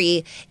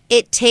bravery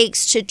it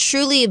takes to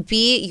truly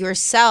be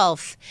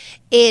yourself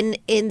in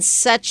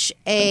such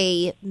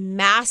a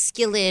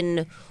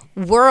masculine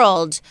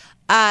world.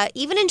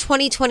 Even in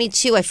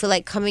 2022, I feel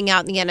like coming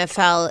out in the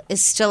NFL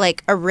is still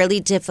like a really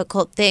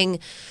difficult thing.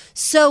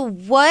 So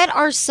what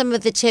are some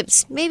of the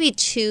tips, maybe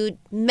 2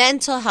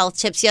 mental health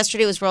tips?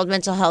 Yesterday was World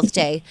Mental Health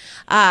Day.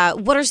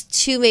 What are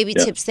 2 maybe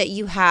tips that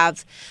you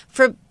have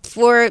for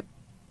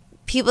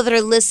people that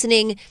are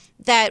listening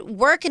that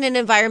work in an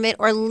environment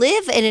or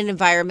live in an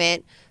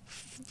environment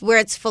where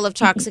it's full of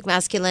toxic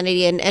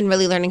masculinity and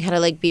really learning how to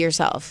like be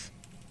yourself?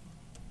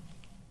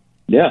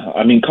 Yeah,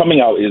 I mean, coming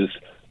out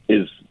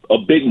is a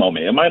big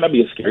moment. It might not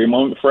be a scary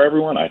moment for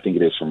everyone. I think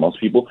it is for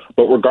most people.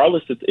 But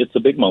regardless, it's a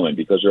big moment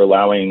because you're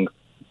allowing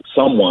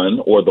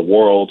someone or the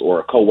world or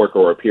a coworker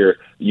or a peer,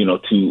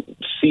 to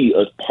see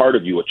a part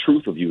of you, a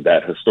truth of you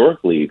that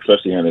historically,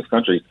 especially here in this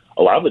country,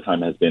 a lot of the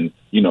time has been,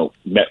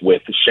 met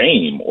with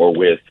shame or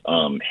with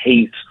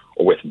hate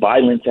or with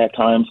violence at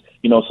times.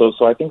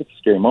 So I think it's a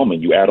scary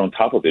moment. You add on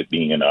top of it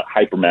being in a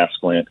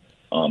hyper-masculine,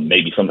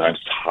 maybe sometimes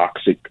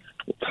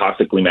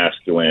toxically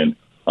masculine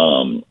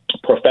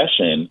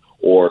profession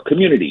or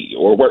community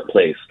or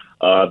workplace.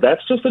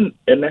 That's just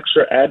an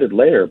extra added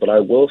layer. But I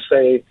will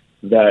say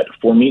that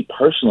for me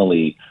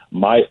personally,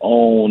 my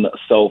own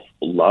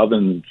self-love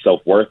and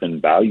self-worth and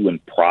value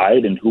and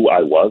pride in who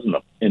I was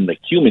in the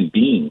human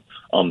being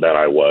that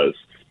I was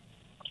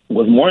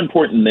more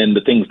important than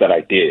the things that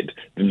I did,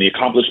 than the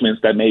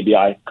accomplishments that maybe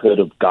I could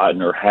have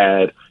gotten or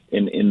had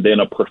in then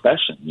a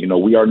profession.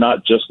 We are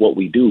not just what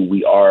we do.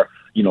 We are,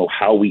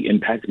 how we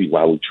impact people,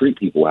 how we treat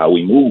people, how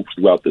we move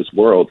throughout this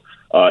world.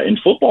 In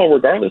football,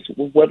 regardless,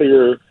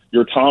 whether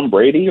you're Tom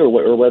Brady or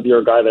whether you're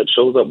a guy that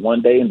shows up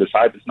one day and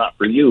decides it's not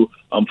for you,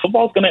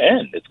 football's going to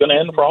end. It's going to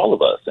end for all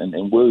of us.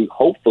 And we'll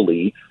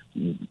hopefully,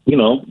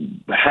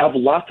 have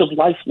lots of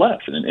life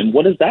left. And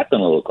what is that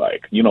going to look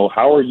like?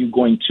 How are you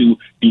going to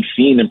be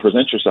seen and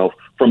present yourself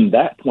from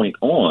that point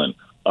on?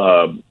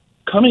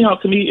 Coming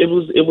out to me, it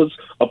was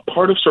a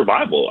part of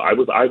survival. I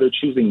was either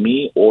choosing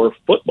me or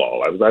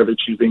football. I was either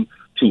choosing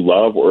to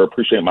love or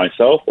appreciate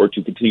myself or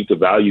to continue to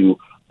value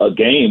a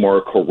game or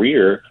a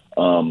career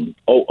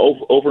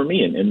over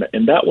me.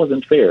 And that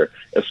wasn't fair.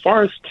 As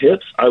far as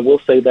tips, I will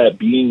say that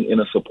being in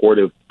a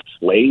supportive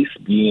place,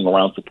 being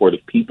around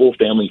supportive people,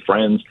 family,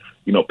 friends,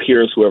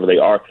 peers, whoever they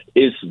are,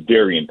 is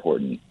very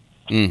important.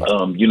 There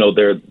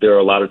are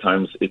a lot of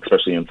times,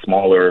 especially in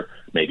smaller,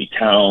 maybe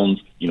towns,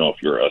 if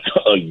you're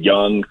a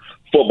young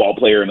football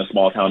player in a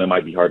small town, it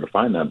might be hard to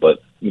find that. But,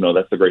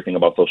 that's the great thing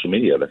about social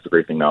media. That's the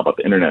great thing now about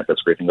the internet. That's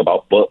the great thing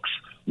about books,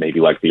 maybe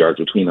like The Yards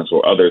Between Us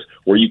or others,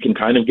 where you can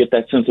kind of get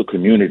that sense of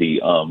community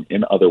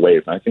in other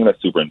ways. And I think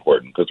that's super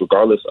important because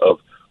regardless of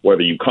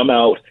whether you come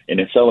out and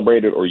it's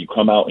celebrated or you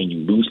come out and you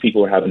lose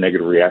people or have a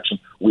negative reaction,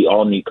 we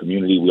all need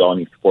community. We all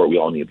need support. We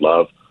all need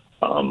love.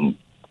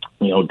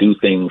 Do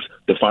things,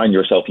 define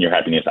yourself and your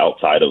happiness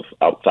outside of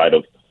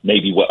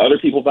maybe what other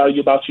people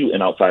value about you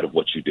and outside of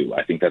what you do.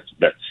 I think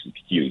that's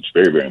huge.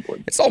 Very, very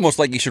important. It's almost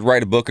like you should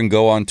write a book and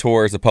go on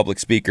tour as a public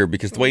speaker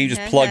because the way you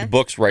just plugged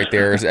books right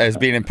there as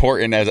being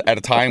important at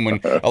a time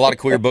when a lot of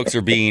queer books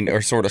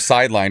are sort of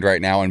sidelined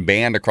right now and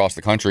banned across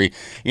the country.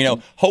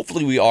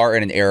 Hopefully we are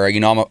in an era,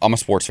 I'm a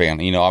sports fan.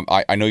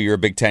 I know you're a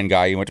Big Ten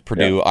guy. You went to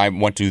Purdue. Yeah. I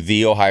went to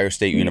The Ohio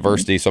State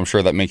University, so I'm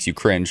sure that makes you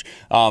cringe.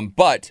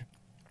 But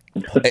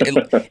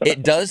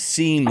it does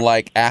seem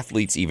like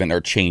athletes even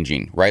are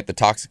changing, right? The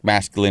toxic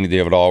masculinity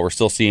of it all. We're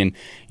still seeing,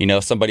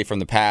 somebody from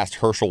the past,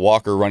 Herschel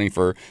Walker, running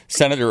for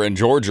senator in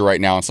Georgia right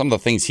now, and some of the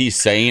things he's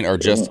saying are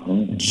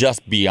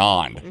just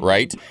beyond,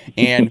 right?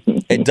 And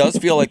it does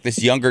feel like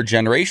this younger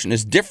generation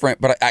is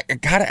different, but I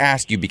got to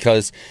ask you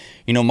because,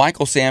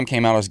 Michael Sam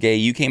came out as gay,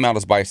 you came out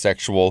as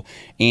bisexual,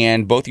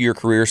 and both of your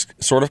careers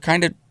sort of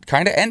kind of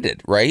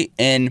ended, right?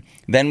 And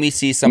then we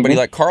see somebody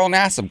like Carl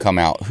Nassib come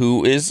out,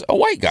 who is a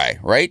white guy,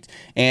 right?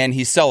 And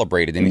he's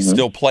celebrated and he's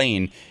still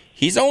playing.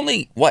 He's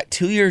only,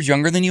 2 years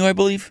younger than you, I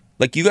believe?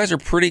 Like, you guys are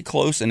pretty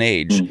close in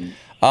age.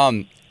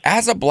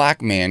 As a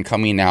black man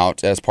coming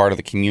out as part of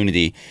the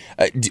community,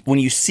 when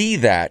you see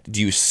that, do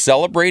you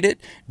celebrate it?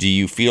 Do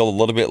you feel a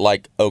little bit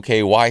like,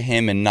 okay, why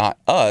him and not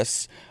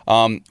us?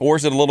 Or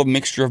is it a little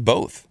mixture of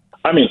both?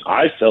 I mean,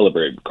 I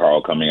celebrate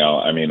Carl coming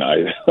out. I mean,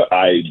 I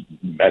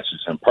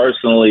messaged him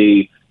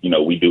personally. You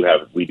know, we do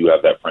have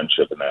that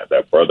friendship and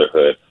that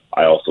brotherhood.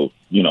 I also,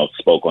 you know,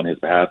 spoke on his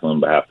behalf, on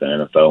behalf of the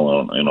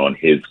NFL, and on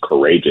his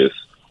courageous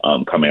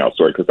coming out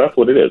story, because that's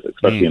what it is,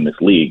 especially in this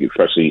league,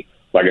 especially,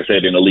 like I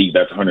said, in a league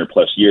that's 100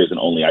 plus years and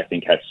only, I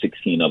think, has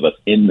 16 of us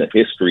in the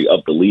history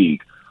of the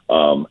league.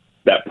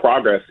 That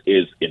progress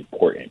is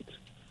important.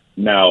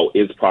 Now,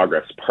 is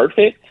progress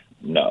perfect?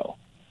 No.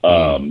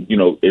 You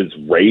know, is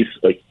race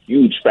a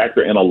huge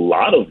factor in a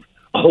lot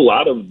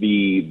of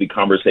the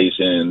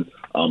conversations,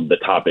 the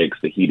topics,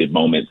 the heated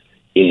moments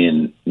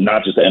in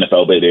not just the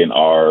NFL, but in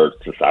our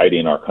society,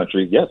 in our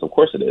country? Yes, of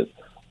course it is.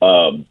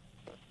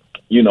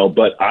 You know,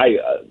 but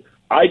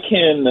I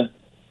can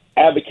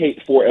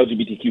advocate for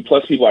LGBTQ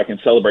plus people. I can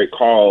celebrate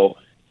Carl,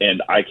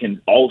 and I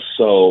can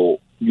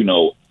also, you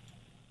know,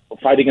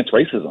 fight against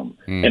racism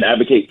and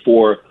advocate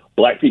for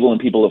Black people and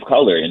people of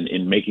color,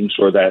 and making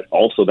sure that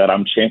also that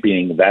I'm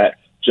championing that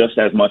just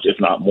as much, if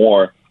not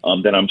more,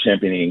 than I'm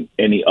championing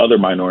any other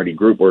minority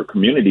group or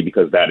community,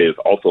 because that is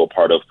also a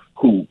part of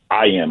who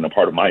I am and a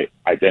part of my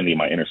identity,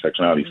 my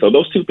intersectionality. So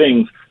those two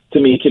things to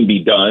me can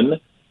be done.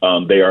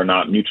 They are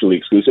not mutually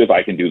exclusive.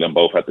 I can do them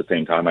both at the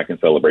same time. I can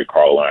celebrate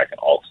Carl, and I can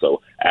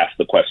also ask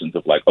the questions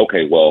of like,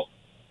 okay, well,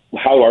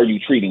 how are you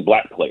treating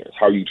Black players?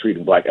 How are you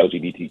treating Black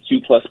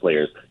LGBTQ plus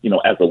players, you know,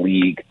 as a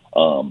league,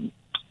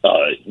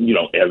 you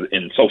know, as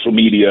in social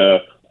media,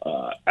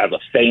 as a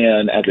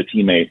fan, as a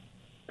teammate?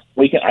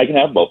 I can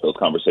have both those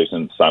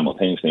conversations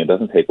simultaneously. It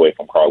doesn't take away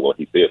from Carl what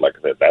he did. Like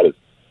I said, that is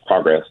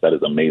progress. That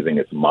is amazing.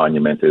 It's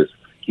monumentous.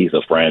 He's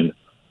a friend.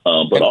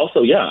 But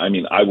also, yeah, I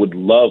mean, I would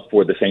love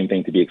for the same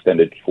thing to be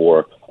extended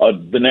for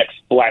the next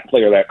Black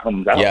player that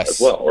comes out as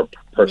well, or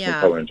person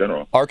of color in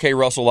general. RK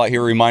Russell out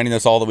here reminding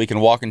us all that we can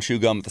walk and chew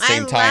gum at the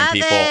same time,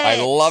 people.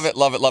 I love it,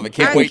 love it, love it.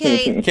 Can't wait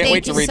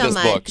to read this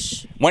book.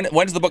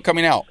 When's the book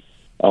coming out?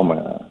 Oh, my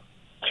God.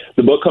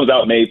 The book comes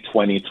out May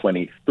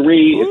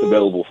 2023. It's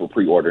available for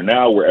pre-order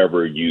now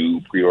wherever you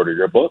pre-order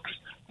your books.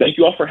 Thank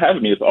you all for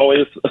having me. It's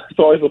always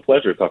a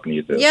pleasure talking to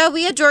you, too. Yeah,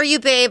 we adore you,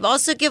 babe.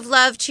 Also give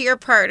love to your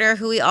partner,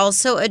 who we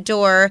also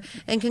adore.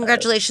 And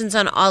congratulations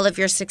on all of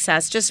your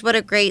success. Just what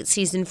a great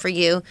season for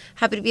you.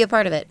 Happy to be a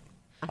part of it.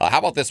 How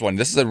about this one?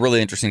 This is a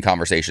really interesting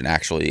conversation,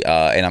 actually.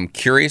 And I'm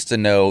curious to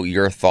know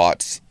your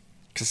thoughts,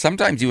 because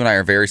sometimes you and I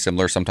are very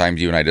similar.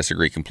 Sometimes you and I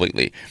disagree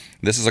completely.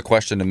 This is a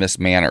question to Miss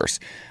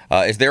Manners.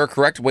 Is there a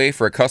correct way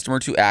for a customer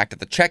to act at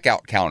the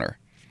checkout counter?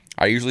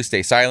 I usually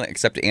stay silent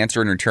except to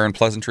answer and return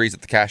pleasantries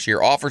that the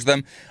cashier offers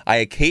them. I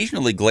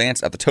occasionally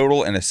glance at the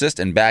total and assist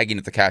in bagging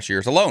if the cashier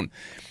is alone.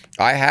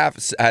 I have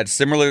had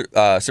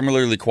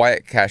similarly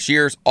quiet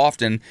cashiers.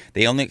 Often,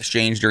 they only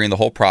exchange during the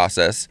whole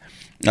process.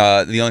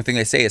 The only thing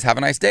they say is, "Have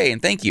a nice day,"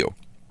 and "Thank you."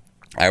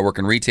 I work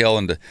in retail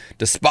and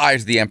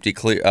despise the empty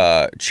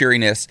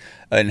cheeriness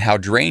and how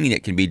draining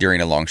it can be during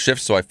a long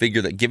shift, so I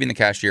figure that giving the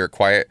cashier a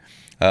quiet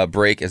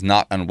break is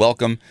not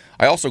unwelcome.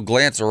 I also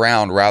glance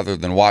around rather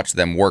than watch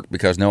them work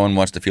because no one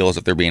wants to feel as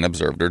if they're being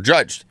observed or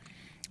judged.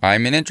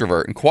 I'm an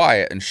introvert and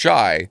quiet and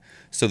shy,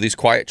 so these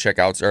quiet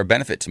checkouts are a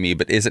benefit to me,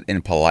 but is it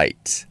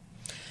impolite?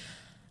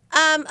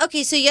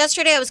 Okay, so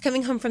yesterday I was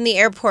coming home from the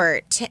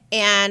airport,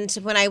 and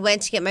when I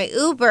went to get my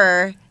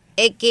Uber,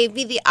 it gave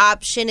me the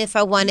option if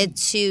I wanted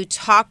to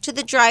talk to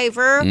the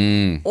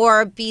driver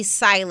or be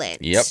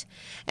silent. Yep.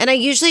 And I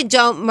usually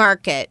don't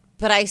mark it,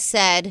 but I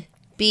said,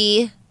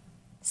 be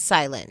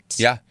silent.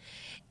 Yeah.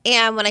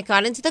 And when I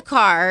got into the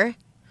car,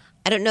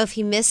 I don't know if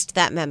he missed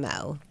that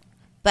memo,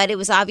 but it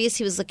was obvious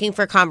he was looking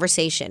for a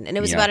conversation. And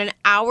it was about an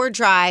hour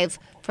drive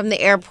from the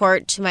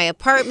airport to my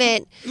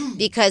apartment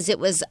because it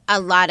was a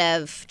lot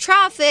of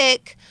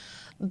traffic.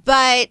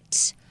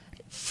 But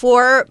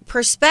for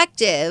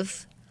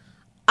perspective,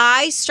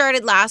 I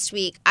started last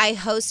week. I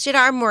hosted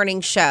our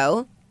morning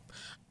show.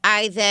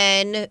 I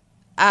then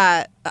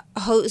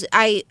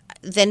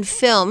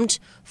filmed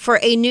for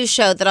a new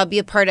show that I'll be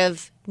a part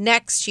of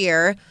next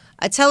year,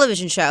 a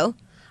television show.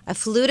 I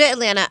flew to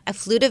Atlanta. I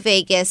flew to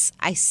Vegas.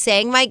 I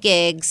sang my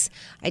gigs.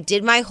 I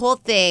did my whole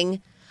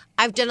thing.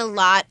 I've done a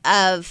lot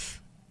of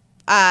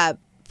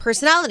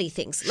personality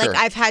things. Sure. Like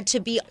I've had to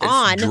be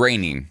It's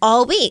draining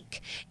all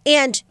week.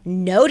 And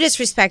no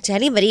disrespect to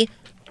anybody,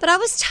 but I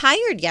was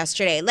tired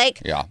yesterday.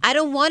 I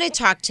don't want to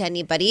talk to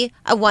anybody.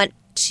 I want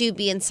to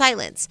be in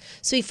silence.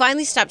 So he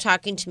finally stopped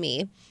talking to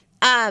me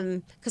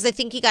because I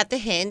think he got the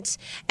hint.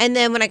 And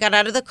then when I got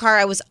out of the car,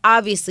 I was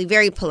obviously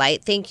very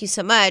polite. Thank you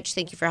so much.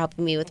 Thank you for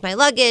helping me with my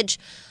luggage.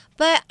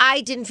 But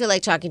I didn't feel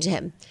like talking to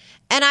him.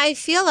 And I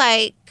feel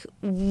like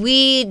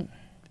we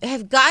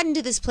have gotten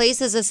to this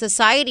place as a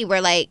society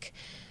where, like,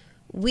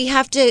 we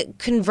have to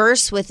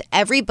converse with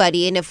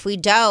everybody. And if we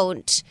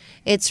don't,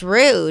 it's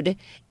rude.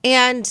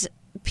 And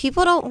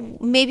people don't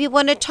maybe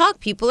want to talk.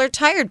 People are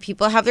tired.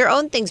 People have their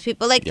own things.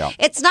 People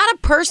it's not a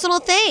personal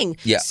thing.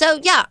 Yeah. So,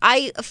 yeah,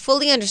 I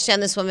fully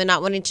understand this woman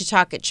not wanting to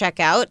talk at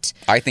checkout.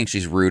 I think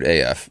she's rude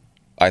AF.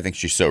 I think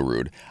she's so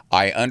rude.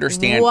 I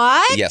understand.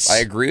 What? Yes, I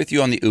agree with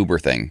you on the Uber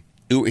thing.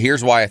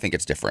 here's why I think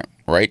it's different,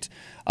 right?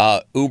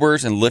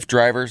 Ubers and Lyft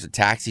drivers,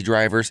 taxi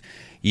drivers,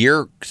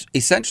 you're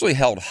essentially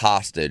held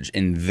hostage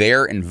in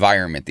their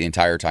environment the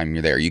entire time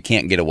you're there. You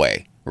can't get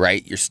away,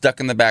 right? You're stuck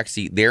in the back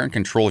seat. They're in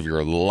control of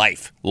your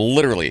life.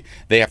 Literally,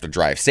 they have to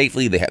drive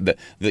safely. They have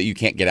you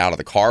can't get out of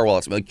the car while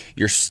it's like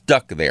you're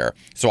stuck there.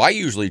 So I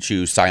usually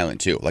choose silent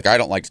too. Like I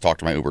don't like to talk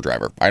to my Uber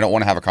driver. I don't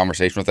want to have a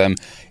conversation with them.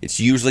 It's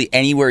usually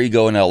anywhere you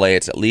go in LA,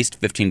 it's at least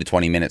 15 to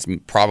 20 minutes,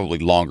 probably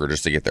longer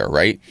just to get there,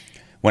 right?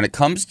 When it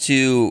comes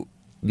to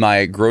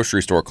my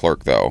grocery store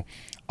clerk, though,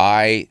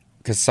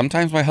 because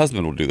sometimes my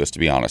husband will do this, to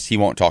be honest. He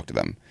won't talk to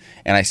them.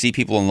 And I see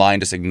people in line,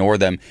 just ignore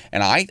them.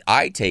 And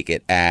I take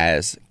it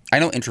as, I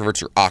know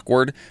introverts are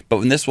awkward, but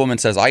when this woman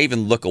says, I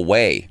even look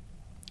away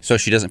so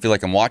she doesn't feel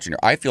like I'm watching her,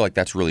 I feel like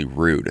that's really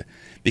rude.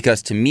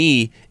 Because to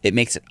me, it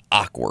makes it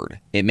awkward.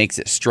 It makes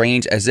it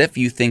strange, as if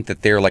you think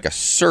that they're like a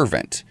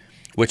servant,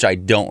 which I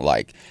don't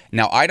like.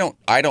 Now, I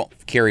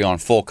don't carry on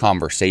full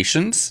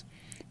conversations,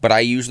 but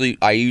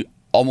I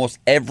almost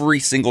every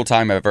single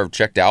time I've ever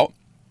checked out,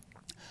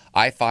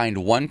 I find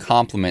one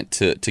compliment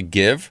to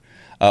give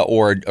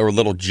or a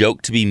little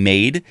joke to be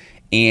made,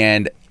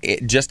 and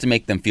just to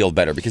make them feel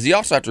better. Because you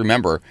also have to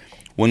remember,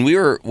 when we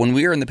were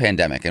in the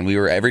pandemic and we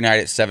were every night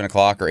at 7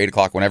 o'clock or 8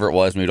 o'clock, whenever it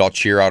was, and we'd all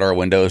cheer out our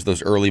windows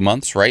those early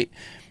months, right?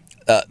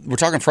 We're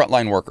talking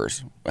frontline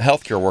workers,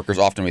 healthcare workers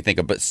often we think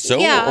of, but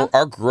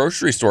our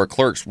grocery store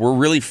clerks were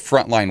really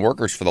frontline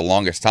workers for the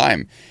longest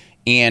time.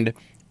 And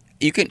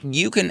you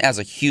can as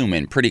a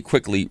human pretty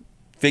quickly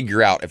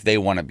figure out if they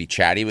want to be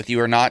chatty with you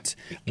or not.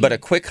 But a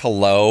quick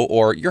hello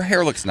or your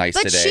hair looks nice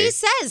today.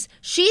 But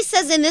she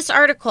says in this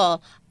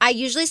article, I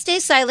usually stay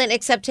silent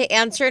except to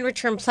answer and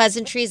return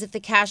pleasantries if the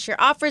cashier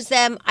offers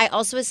them. I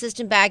also assist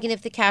in bagging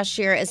if the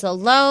cashier is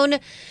alone.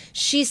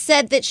 She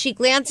said that she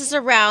glances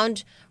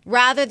around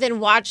rather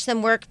than watch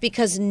them work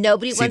because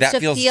nobody wants to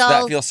feel...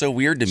 That feels so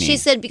weird to me. She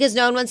said because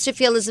no one wants to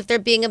feel as if they're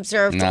being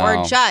observed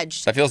or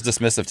judged. That feels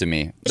dismissive to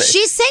me.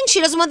 She's saying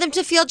she doesn't want them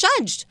to feel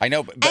judged. I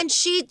know, and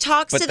she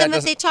talks to them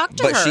if they talk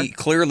to her. But she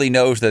clearly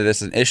knows that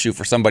it's an issue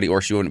for somebody,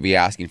 or she wouldn't be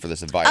asking for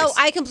this advice. Oh,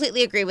 I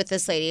completely agree with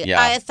this lady.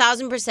 Yeah.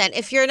 1,000%.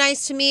 If you're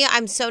nice to me,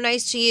 I'm so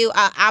nice to you.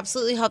 I'll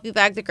absolutely help you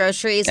bag the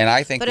groceries. And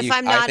I think, but if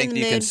I'm not in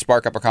the mood, can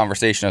spark up a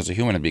conversation as a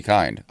human and be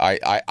kind.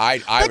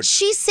 But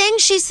she's saying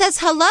she says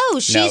hello.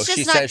 She's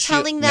just not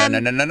telling them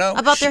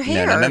about their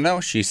hair.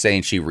 No. She's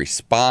saying she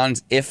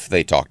responds if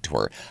they talk to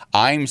her.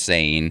 I'm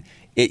saying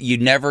you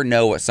never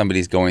know what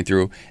somebody's going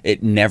through.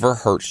 It never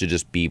hurts to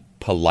just be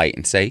polite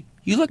and say,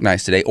 you look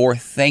nice today, or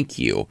thank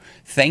you.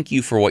 Thank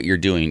you for what you're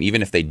doing,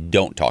 even if they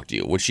don't talk to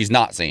you, which she's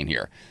not saying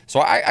here. So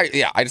I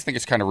just think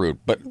it's kind of rude.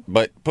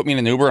 But put me in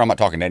an Uber and I'm not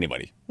talking to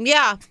anybody.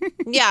 Yeah.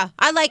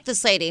 I like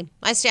this lady.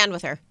 I stand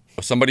with her.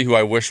 Somebody who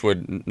I wish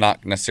would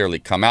not necessarily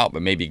come out,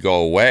 but maybe go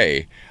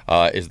away,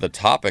 is the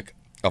topic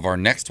of our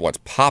next What's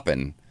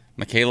Poppin'.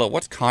 Michaela,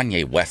 what's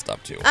Kanye West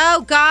up to?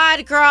 Oh,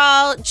 God,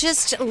 girl.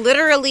 Just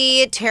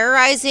literally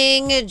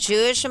terrorizing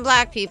Jewish and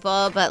black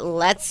people, but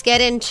let's get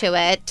into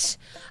it.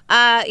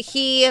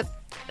 He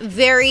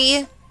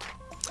very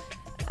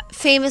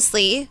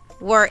famously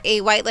wore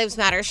a White Lives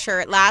Matter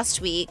shirt last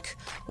week,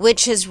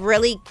 which has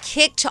really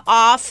kicked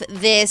off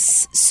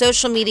this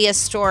social media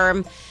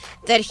storm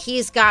that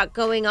he's got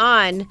going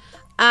on.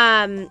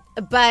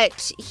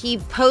 But he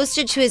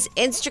posted to his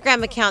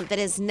Instagram account that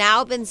has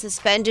now been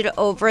suspended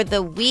over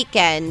the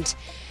weekend,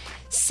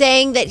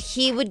 saying that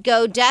he would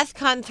go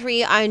DEFCON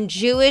 3 on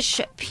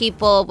Jewish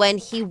people when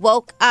he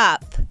woke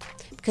up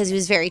because he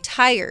was very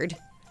tired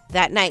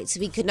that night. So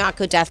he could not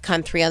go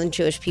DEFCON 3 on the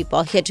Jewish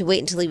people. He had to wait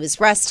until he was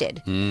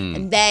rested.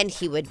 And then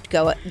he would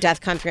go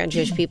DEFCON 3 on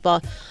Jewish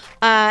people.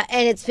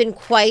 And it's been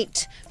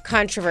quite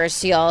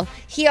controversial.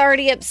 He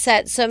already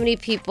upset so many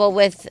people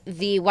with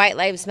the White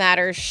Lives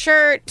Matter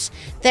shirt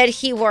that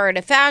he wore at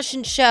a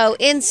fashion show,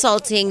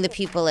 insulting the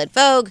people at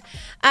Vogue.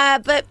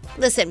 But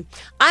listen,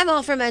 I'm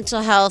all for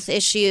mental health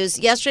issues.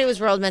 Yesterday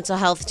was World Mental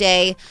Health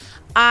Day.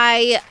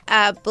 I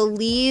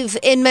believe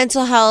in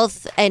mental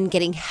health and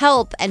getting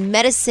help and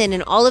medicine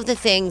and all of the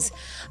things.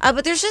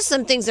 But there's just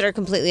some things that are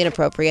completely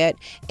inappropriate.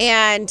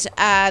 And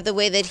the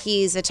way that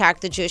he's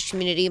attacked the Jewish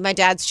community. My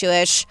dad's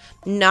Jewish,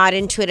 not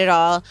into it at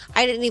all.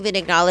 I didn't even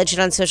acknowledge it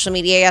on social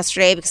media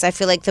yesterday because I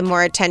feel like the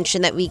more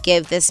attention that we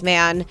give this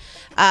man,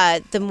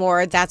 the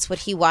more that's what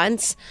he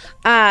wants.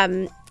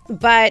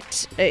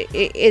 But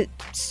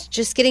it's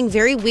just getting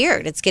very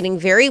weird. It's getting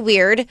very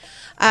weird.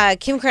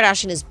 Kim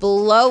Kardashian is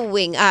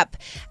blowing up.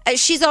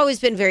 She's always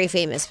been very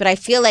famous, but I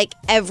feel like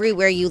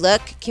everywhere you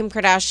look, Kim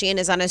Kardashian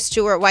is on a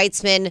Stuart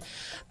Weitzman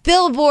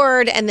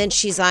billboard, and then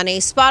she's on a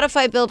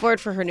Spotify billboard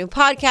for her new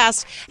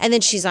podcast, and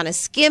then she's on a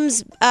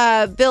Skims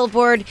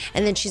billboard,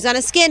 and then she's on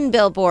a Skin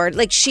billboard.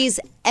 Like, she's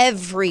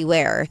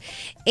everywhere.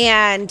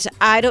 And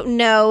I don't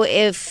know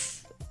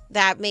if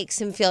that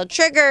makes him feel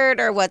triggered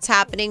or what's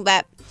happening,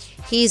 but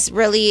he's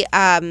really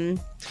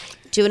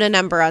doing a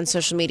number on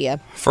social media.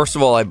 First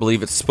of all, I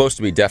believe it's supposed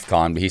to be DEF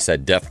CON, but he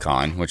said DEF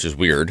CON, which is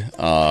weird.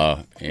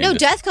 No,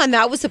 DEF CON,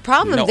 that was the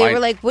problem. No, they were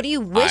like, what are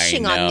you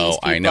wishing on these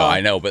people?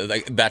 I know, but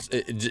like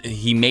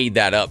he made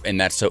that up, and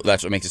that's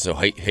what makes it so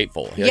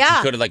hateful. Like, yeah.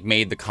 He could have like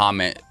made the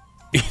comment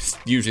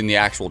using the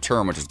actual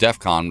term, which is DEF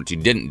CON, which he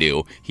didn't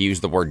do. He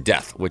used the word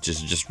death, which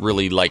is just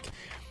really like,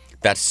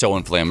 that's so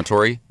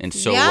inflammatory and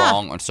so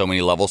wrong on so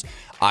many levels.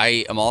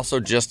 I am also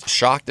just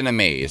shocked and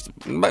amazed,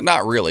 but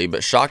not really,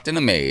 but shocked and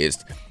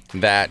amazed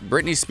that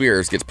Britney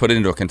Spears gets put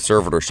into a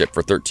conservatorship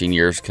for 13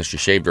 years because she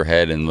shaved her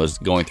head and was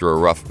going through a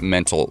rough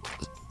mental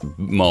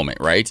moment,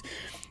 right?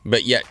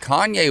 But yet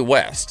Kanye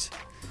West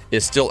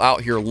is still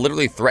out here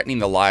literally threatening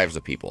the lives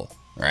of people,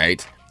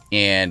 right?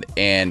 And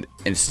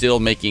still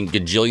making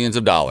gajillions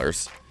of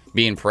dollars,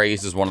 being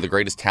praised as one of the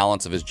greatest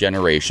talents of his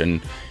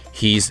generation.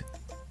 He's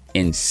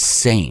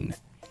insane.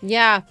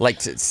 Yeah. Like,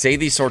 to say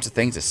these sorts of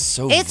things is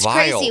so vile. It's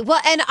crazy.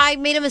 Well, and I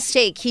made a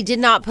mistake. He did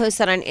not post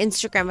that on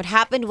Instagram. What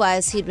happened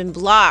was he'd been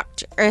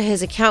blocked, or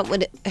his account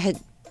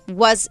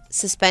was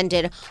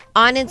suspended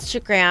on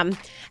Instagram,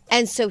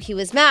 and so he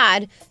was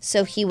mad.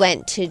 So he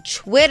went to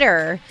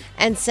Twitter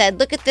and said,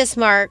 look at this,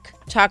 Mark,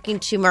 talking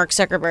to Mark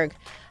Zuckerberg.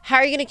 How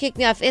are you going to kick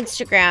me off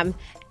Instagram?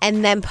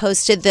 And then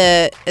posted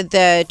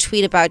the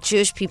tweet about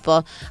Jewish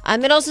people.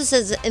 It also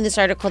says in this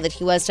article that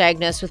he was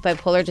diagnosed with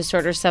bipolar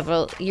disorder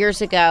several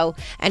years ago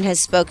and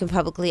has spoken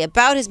publicly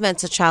about his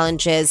mental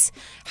challenges.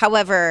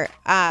 However,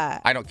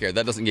 I don't care.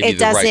 That doesn't give you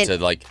the right to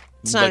like.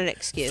 It's not an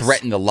excuse.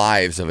 Threaten the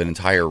lives of an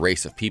entire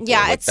race of people. Yeah,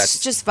 like,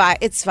 it's just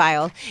it's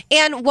vile.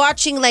 And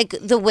watching like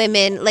the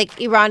women, like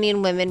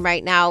Iranian women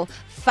right now,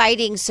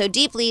 fighting so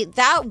deeply,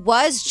 that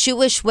was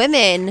Jewish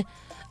women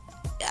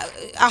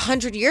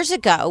 100 years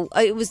ago.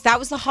 That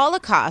was the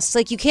Holocaust.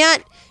 Like, you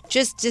can't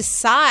just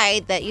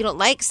decide that you don't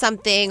like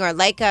something or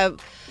like a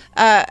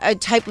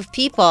type of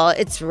people.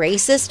 It's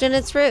racist and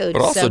it's rude.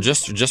 But also,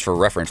 just for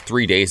reference,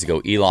 3 days ago,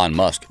 Elon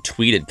Musk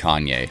tweeted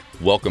Kanye,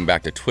 "Welcome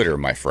back to Twitter,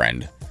 my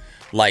friend."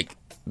 Like,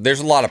 there's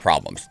a lot of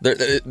problems. So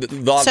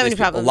many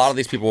problems. A lot of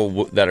these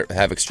people that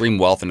have extreme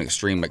wealth and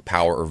extreme like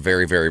power are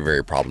very, very,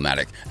 very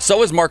problematic.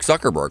 So is Mark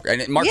Zuckerberg.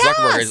 And Mark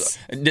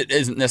Zuckerberg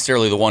isn't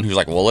necessarily the one who's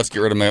like, well, let's get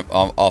rid of him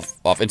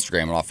off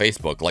Instagram and off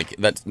Facebook. Like,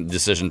 that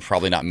decision's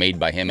probably not made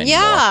by him anymore.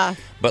 Yeah.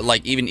 But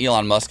like, even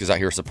Elon Musk is out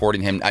here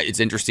supporting him. It's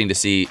interesting to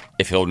see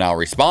if he'll now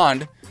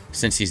respond,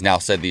 since he's now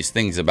said these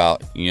things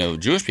about,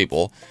 Jewish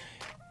people.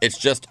 It's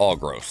just all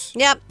gross.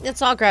 Yep,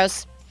 it's all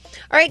gross.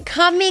 All right,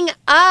 coming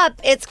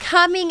up, it's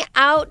Coming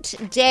Out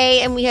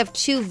Day, and we have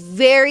two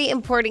very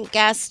important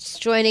guests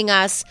joining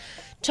us,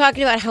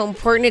 talking about how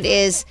important it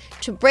is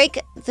to break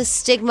the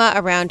stigma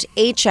around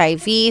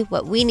HIV,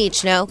 what we need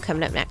to know,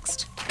 coming up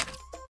next.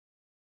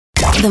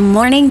 The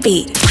Morning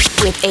Beat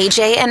with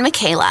AJ and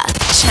Michaela,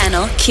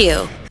 Channel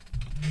Q.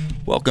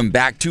 Welcome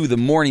back to The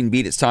Morning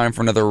Beat. It's time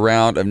for another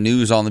round of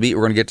news on the beat.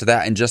 We're going to get to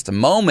that in just a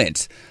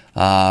moment.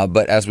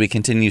 But as we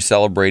continue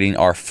celebrating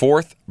our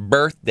 4th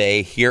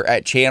birthday here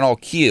at Channel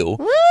Q,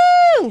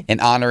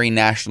 and honoring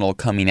National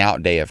Coming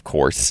Out Day, of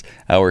course,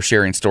 we're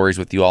sharing stories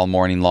with you all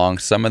morning long.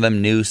 Some of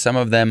them new, some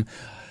of them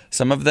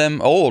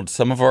old.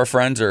 Some of our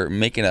friends are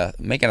making a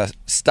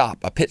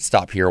pit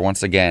stop here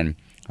once again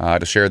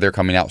to share their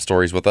coming out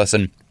stories with us.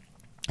 And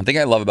the thing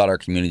I love about our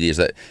community is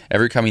that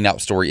every coming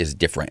out story is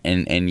different.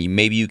 And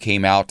maybe you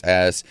came out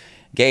as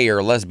gay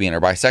or lesbian or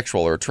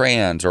bisexual or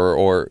trans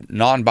or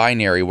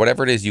non-binary,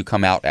 whatever it is you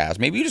come out as.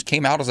 Maybe you just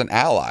came out as an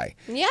ally.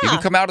 Yeah. You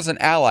can come out as an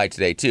ally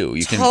today, too.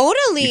 You can,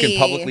 totally. You can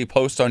publicly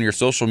post on your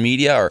social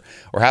media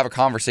or have a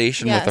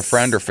conversation with a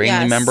friend or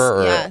family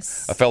member or a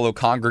fellow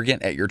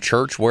congregant at your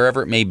church,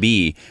 wherever it may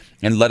be,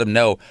 and let them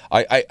know.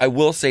 I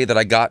will say that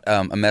I got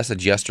a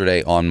message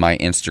yesterday on my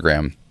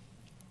Instagram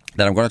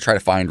that I'm going to try to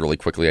find really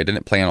quickly. I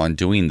didn't plan on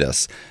doing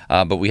this,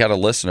 but we had a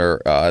listener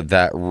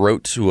that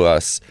wrote to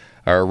us,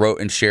 or wrote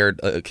and shared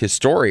his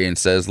story and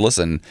says,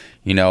 listen,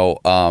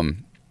 well,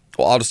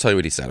 I'll just tell you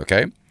what he said,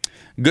 okay?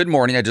 Good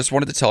morning. I just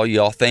wanted to tell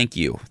you all thank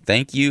you.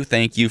 Thank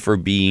you for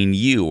being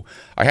you.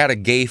 I had a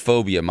gay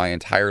phobia my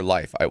entire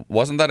life. It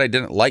wasn't that I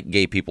didn't like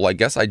gay people. I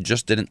guess I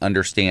just didn't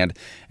understand.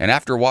 And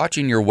after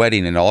watching your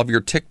wedding and all of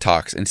your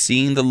TikToks and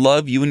seeing the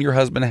love you and your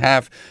husband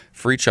have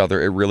for each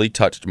other, it really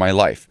touched my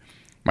life.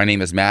 My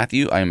name is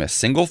Matthew. I am a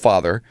single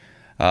father.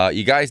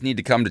 You guys need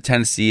to come to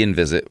Tennessee and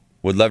visit.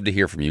 Would love to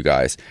hear from you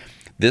guys.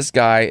 This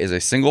guy is a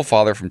single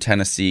father from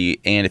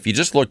Tennessee, and if you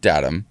just looked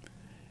at him,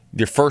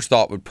 your first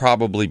thought would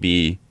probably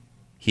be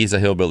he's a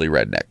hillbilly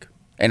redneck.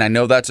 And I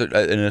know that's an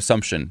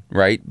assumption,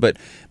 right? But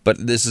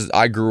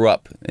I grew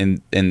up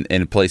in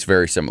a place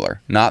very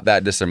similar, not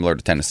that dissimilar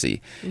to Tennessee.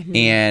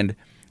 Mm-hmm.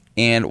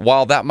 And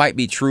while that might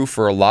be true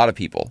for a lot of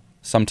people,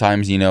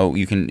 sometimes you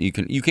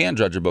can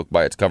judge a book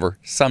by its cover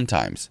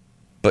sometimes,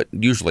 but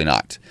usually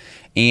not.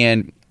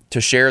 And to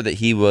share that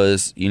he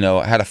was,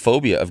 had a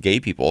phobia of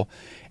gay people.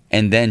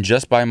 And then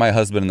just by my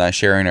husband and I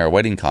sharing our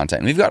wedding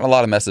content, and we've gotten a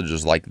lot of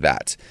messages like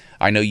that.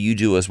 I know you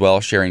do as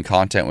well, sharing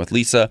content with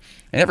Lisa.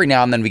 And every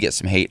now and then we get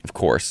some hate, of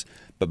course.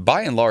 But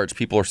by and large,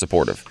 people are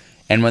supportive.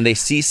 And when they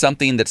see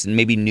something that's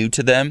maybe new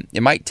to them,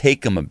 it might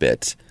take them a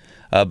bit.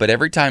 But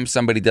every time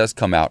somebody does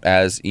come out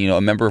as,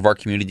 a member of our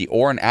community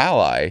or an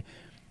ally,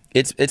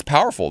 it's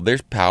powerful.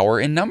 There's power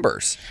in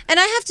numbers. And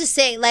I have to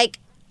say, like,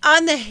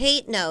 on the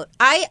hate note,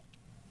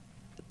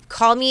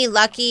 call me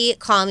lucky,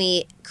 call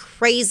me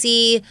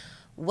crazy,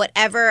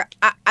 whatever.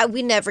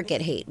 We never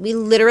get hate. We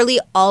literally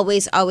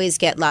always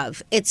get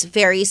love. It's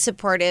very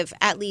supportive,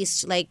 at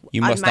least like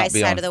You on must my not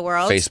be side on of the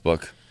world.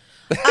 Facebook.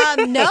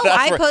 No,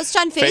 I post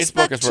on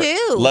Facebook is where-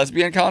 too.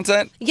 Lesbian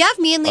content? Yeah,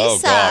 me and Lisa. Oh,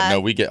 God. No,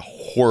 we get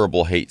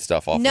horrible hate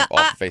stuff off of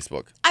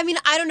Facebook. I mean,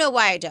 I don't know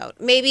why I don't.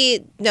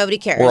 Maybe nobody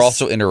cares. We're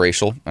also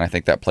interracial, and I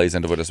think that plays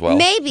into it as well.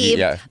 Maybe.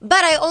 Yeah.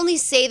 But I only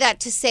say that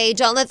to say,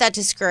 don't let that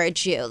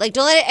discourage you. Like,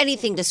 don't let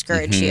anything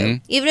discourage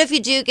you. Even if you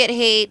do get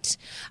hate,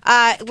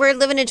 we're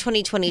living in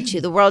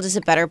 2022. The world is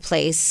a better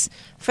place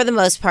for the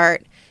most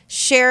part.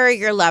 Share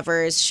your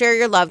lovers, share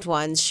your loved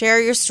ones, share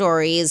your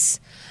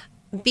stories,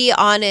 be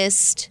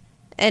honest.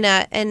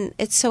 And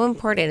it's so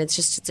important.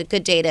 It's a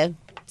good day to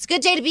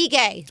be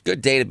gay. It's a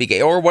good day to be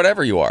gay, or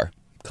whatever you are.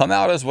 Come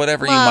out as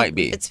whatever you might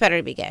be. It's better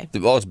to be gay.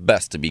 Well, it's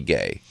best to be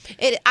gay.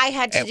 I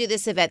had to do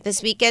this event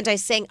this weekend. I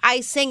sang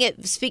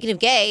it, speaking of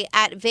gay,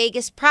 at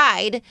Vegas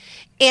Pride,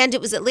 and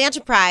it was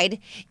Atlanta Pride.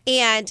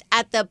 And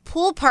at the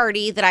pool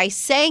party that I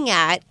sang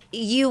at,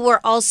 you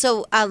were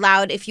also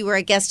allowed, if you were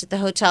a guest at the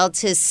hotel,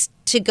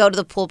 to go to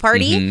the pool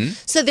party.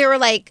 So there were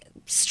like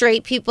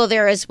straight people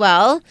there as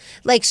well,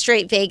 like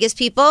straight Vegas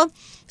people.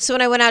 So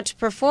when I went out to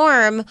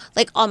perform,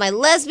 like all my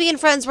lesbian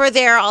friends were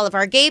there, all of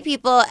our gay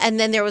people, and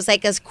then there was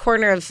like a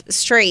corner of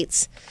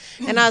straights.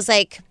 And I was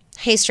like,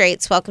 hey,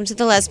 straights, welcome to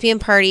the lesbian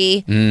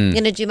party. I'm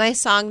going to do my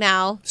song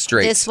now.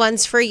 Straights. This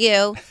one's for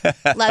you.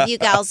 Love you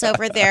gals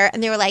over there.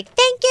 And they were like,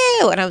 thank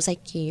you. And I was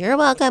like, you're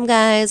welcome,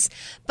 guys.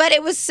 But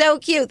it was so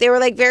cute. They were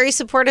like very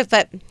supportive,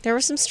 but there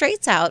were some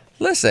straights out.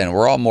 Listen,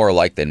 we're all more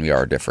alike than we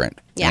are different.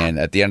 Yeah. And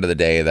at the end of the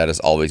day, that is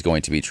always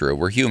going to be true.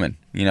 We're human,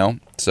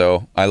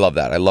 So I love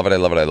that. I love it. I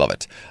love it. I love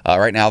it.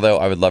 Right now, though,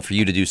 I would love for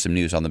you to do some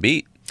news on the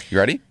beat. You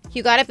ready?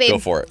 You got it, babe. Go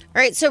for it.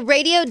 All right, so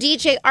radio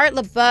DJ Art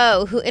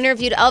Laboe, who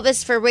interviewed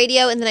Elvis for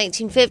radio in the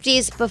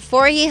 1950s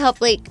before he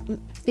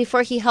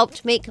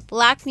helped make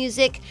black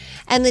music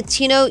and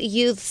Latino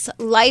youth's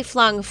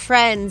lifelong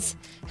friends,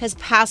 has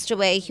passed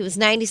away. He was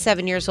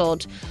 97 years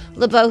old.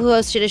 Laboe, who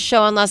hosted a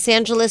show on Los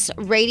Angeles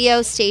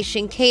radio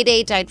station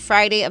K-Day, died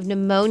Friday of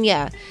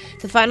pneumonia.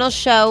 The final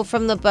show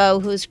from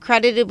Laboe, who is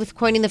credited with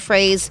coining the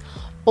phrase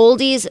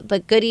oldies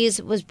but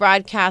goodies, was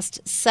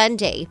broadcast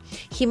Sunday.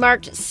 He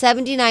marked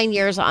 79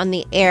 years on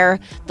the air,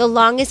 the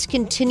longest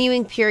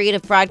continuing period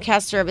of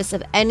broadcast service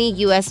of any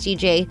U.S.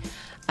 DJ.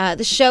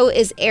 The show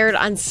is aired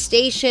on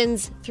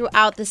stations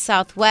throughout the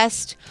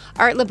Southwest.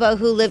 Art Laboe,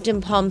 who lived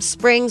in Palm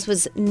Springs,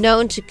 was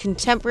known to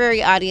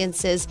contemporary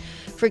audiences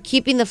for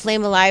keeping the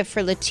flame alive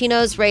for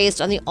Latinos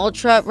raised on the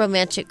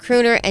ultra-romantic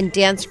crooner and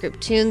dance group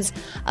tunes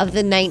of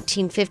the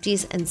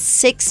 1950s and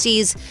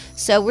 60s.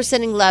 So we're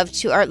sending love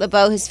to Art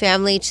Laboe, his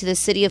family, to the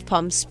city of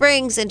Palm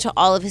Springs, and to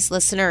all of his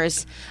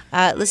listeners.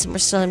 Listen, we're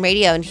still in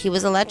radio, and he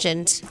was a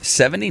legend.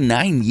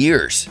 79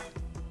 years.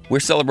 We're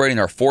celebrating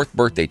our 4th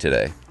birthday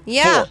today.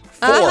 Yeah. 4.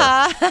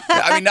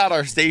 I mean, not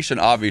our station,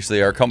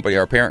 obviously. Our company,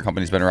 our parent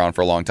company's been around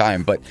for a long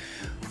time, but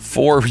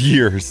 4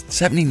 years.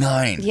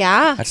 79.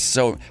 Yeah. That's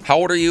so... How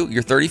old are you?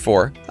 You're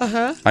 34.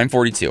 I'm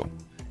 42.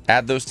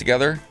 Add those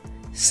together,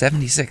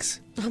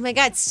 76. Oh my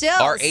God,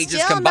 still. Our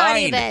ages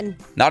combined.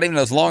 Not even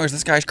as long as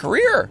this guy's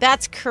career.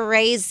 That's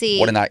crazy.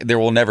 What a night. There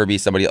will never be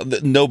somebody...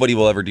 Nobody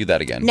will ever do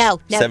that again.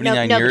 No.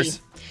 79 nobody.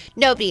 years?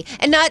 Nobody.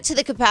 And not to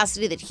the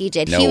capacity that he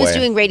did. No he was way.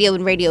 doing radio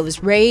when radio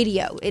was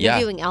radio.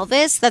 Interviewing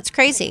Elvis, that's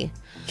crazy.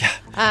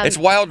 Yeah. It's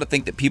wild to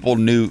think that people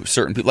knew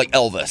certain people, like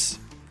Elvis.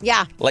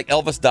 Yeah. Like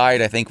Elvis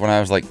died, I think, when I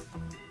was like...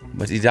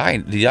 But he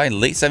died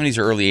in late 70s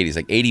or early 80s,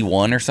 like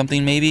 81 or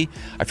something maybe.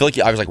 I feel like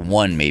I was like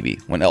 1 maybe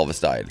when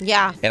Elvis died.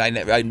 Yeah. And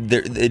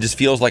it just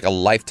feels like a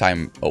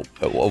lifetime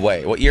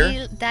away. What year? He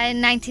died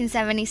in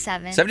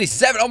 1977.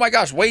 77? Oh my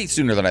gosh, way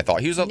sooner than I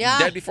thought. He was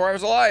dead before I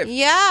was alive.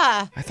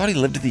 Yeah. I thought he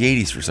lived to the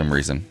 80s for some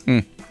reason.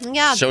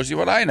 Yeah. Shows you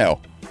what I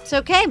know. It's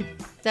okay.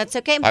 That's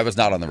okay. I was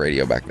not on the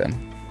radio back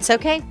then. It's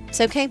okay.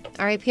 It's okay.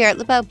 All right, Pierre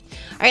Laboe. All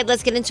right,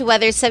 let's get into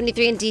weather.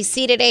 73 in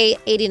D.C. today,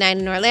 89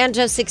 in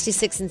Orlando,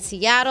 66 in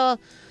Seattle,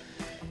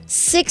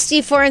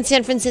 64 in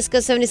San Francisco,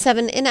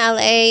 77 in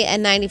L.A.,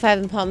 and 95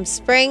 in Palm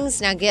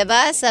Springs. Now give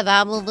us a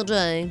vibe of the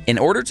day. In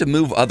order to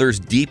move others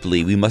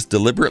deeply, we must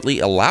deliberately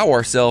allow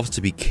ourselves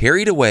to be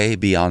carried away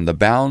beyond the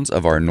bounds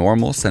of our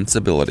normal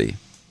sensibility.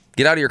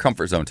 Get out of your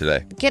comfort zone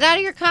today. Get out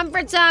of your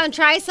comfort zone.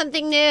 Try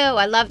something new.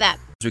 I love that.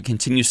 As we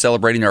continue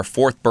celebrating our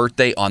 4th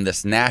birthday on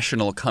this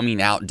National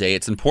Coming Out Day,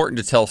 it's important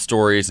to tell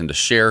stories and to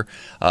share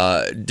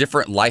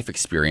different life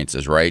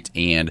experiences, right?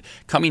 And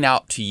coming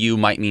out to you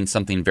might mean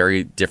something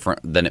very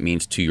different than it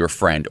means to your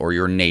friend or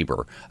your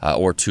neighbor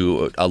or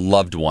to a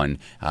loved one.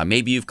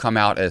 Maybe you've come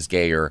out as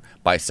gay or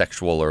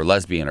bisexual or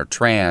lesbian or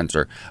trans,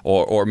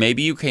 or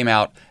maybe you came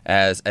out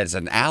as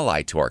an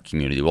ally to our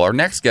community. Well, our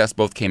next guests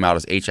both came out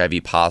as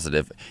HIV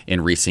positive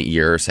in recent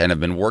years and have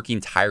been working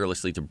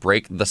tirelessly to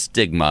break the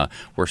stigma.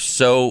 We're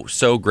so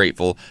so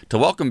grateful to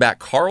welcome back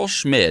Carl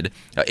Schmid,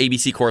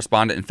 ABC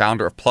correspondent and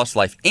founder of Plus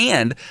Life,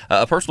 and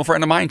a personal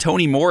friend of mine,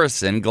 Toni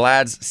Morrison,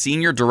 GLAAD's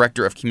Senior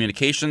Director of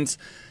Communications.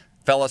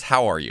 Fellas,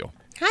 how are you?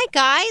 Hi,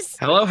 guys.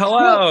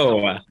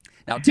 Hello.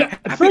 Now,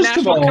 Happy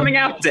National Coming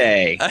Out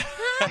Day.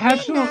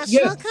 National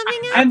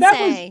Coming Out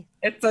Day.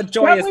 It's a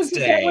joyous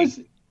day.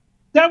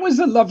 That was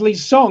a lovely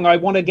song. I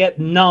want to get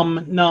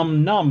numb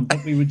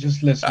that we were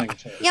just listening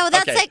to. Yeah, well,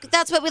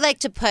 that's what we like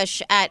to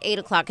push at 8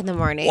 o'clock in the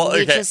morning. Well,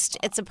 okay.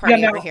 It's a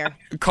party over here.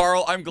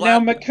 Carl, I'm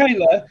glad. Now,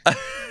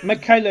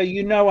 Michaela,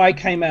 you know I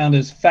came out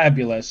as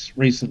fabulous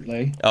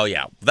recently. Oh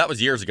yeah, that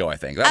was years ago, I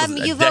think. That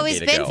was you've always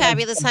been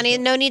fabulous, honey.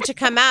 No need to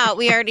come out.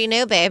 We already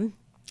know, babe.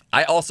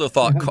 I also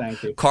thought,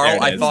 Carl,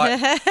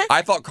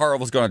 I thought Carl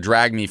was going to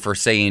drag me for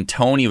saying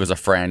Toni was a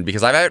friend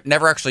because I've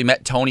never actually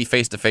met Toni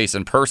face-to-face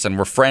in person.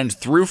 We're friends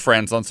through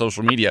friends on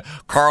social media.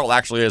 Carl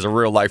actually is a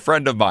real-life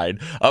friend of mine.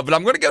 But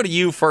I'm going to go to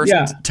you first,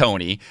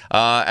 Toni,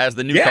 as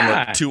the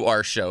newcomer to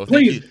our show.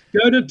 Please,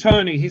 go to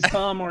Toni. He's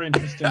far more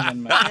interesting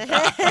than me.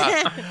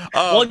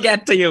 We'll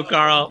get to you,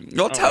 Carl.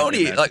 Well,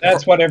 Toni.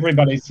 That's what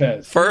everybody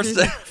says. First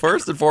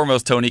and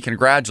foremost, Toni,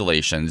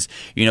 congratulations.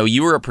 You know,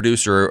 you were a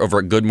producer over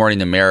at Good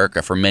Morning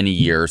America for many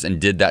years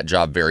and did that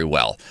job very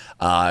well.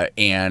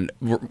 And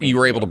you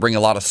were able to bring a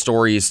lot of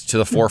stories to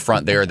the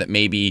forefront there that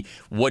maybe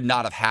would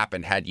not have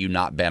happened had you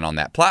not been on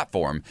that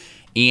platform.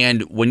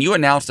 And when you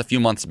announced a few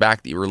months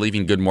back that you were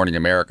leaving Good Morning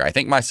America, I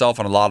think myself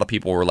and a lot of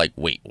people were like,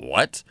 wait,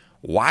 what?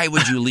 Why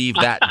would you leave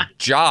that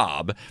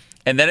job?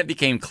 And then it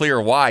became clear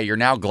why. You're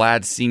now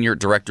GLAAD's Senior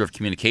Director of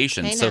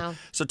Communications.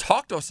 So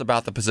talk to us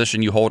about the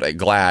position you hold at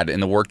GLAAD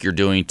and the work you're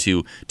doing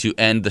to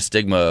end the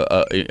stigma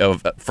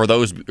for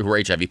those who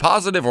are HIV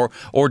positive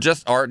or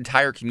just our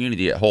entire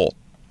community at whole.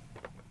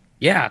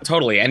 Yeah,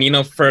 totally. And, you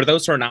know, for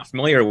those who are not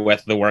familiar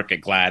with the work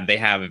at GLAAD, they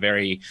have a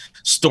very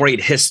storied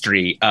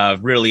history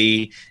of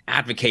really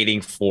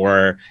advocating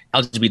for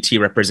LGBT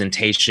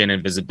representation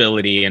and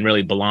visibility and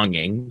really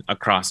belonging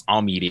across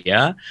all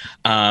media.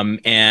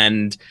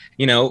 And,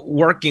 you know,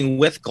 working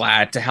with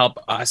GLAAD to help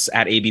us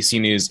at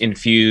ABC News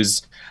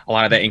infuse a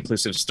lot of that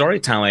inclusive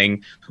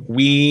storytelling,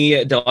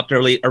 we developed a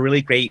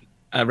really great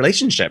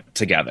relationship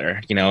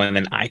together, you know, and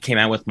then I came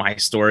out with my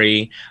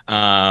story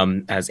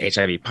as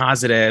HIV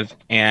positive,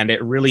 and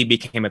it really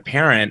became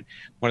apparent.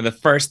 One of the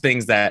first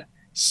things that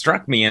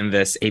struck me in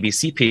this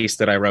ABC piece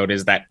that I wrote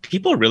is that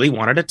people really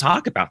wanted to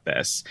talk about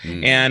this.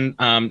 And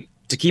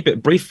to keep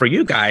it brief for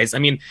you guys, I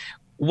mean,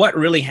 what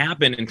really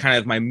happened in kind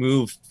of my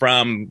move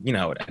from, you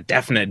know, a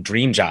definite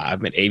dream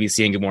job at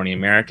ABC and Good Morning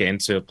America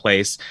into a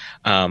place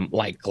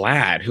like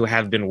GLAAD, who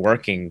have been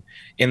working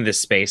in this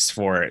space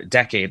for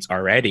decades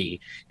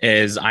already,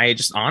 is I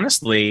just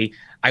honestly,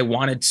 I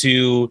wanted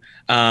to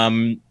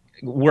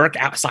work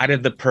outside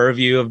of the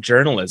purview of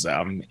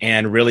journalism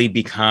and really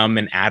become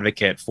an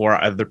advocate for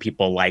other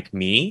people like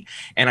me.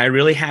 And I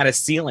really had a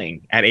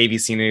ceiling at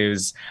ABC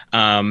News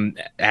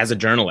as a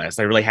journalist.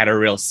 I really had a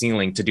real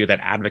ceiling to do that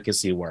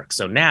advocacy work.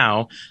 So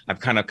now I've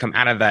kind of come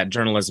out of that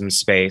journalism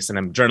space and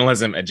I'm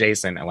journalism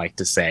adjacent, I like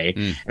to say.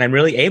 And I'm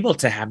really able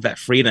to have that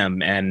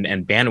freedom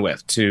and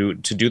bandwidth to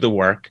do the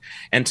work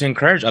and to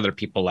encourage other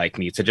people like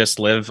me to just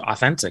live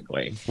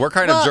authentically. We're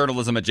kind of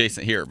journalism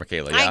adjacent here,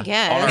 Michaela. Yeah? I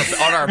guess.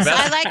 On our best,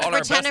 I like to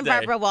pretend I'm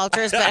Barbara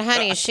Walters, but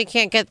honey, she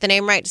can't get the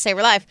name right to save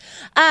her life.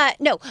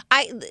 No,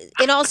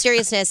 in all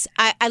seriousness,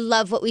 I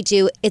love what we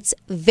do. It's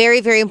very,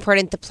 very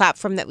important, the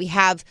platform that we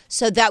have,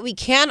 so that we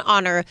can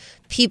honor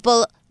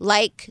people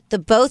like the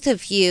both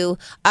of you.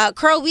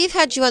 Carl, we've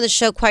had you on the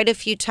show quite a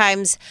few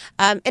times,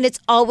 and it's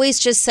always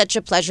just such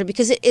a pleasure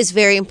because it is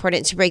very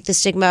important to break the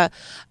stigma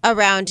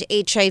around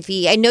HIV.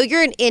 I know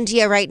you're in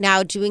India right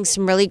now doing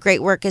some really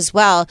great work as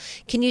well.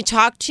 Can you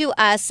talk to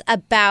us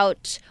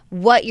about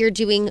what you're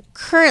doing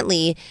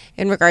currently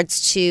in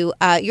regards to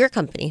your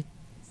company?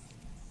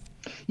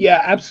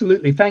 Yeah,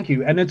 absolutely. Thank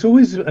you. And it's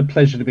always a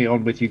pleasure to be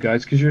on with you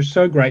guys because you're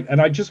so great. And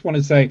I just want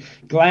to say,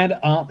 GLAAD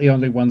aren't the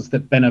only ones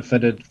that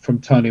benefited from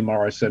Toni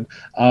Morrison.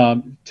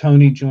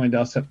 Toni joined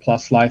us at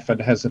Plus Life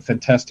and has a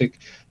fantastic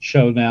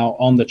show now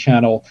on the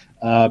channel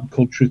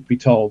called Truth Be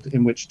Told,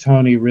 in which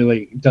Toni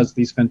really does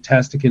these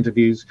fantastic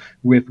interviews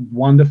with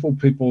wonderful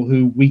people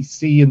who we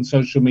see in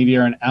social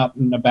media and out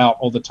and about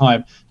all the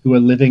time who are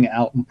living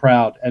out and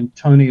proud. And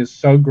Toni is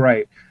so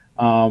great.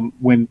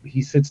 When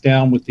he sits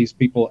down with these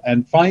people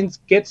and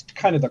gets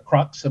kind of the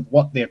crux of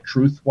what their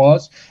truth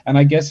was. And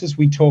I guess as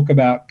we talk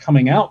about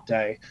Coming Out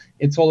Day,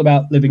 it's all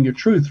about living your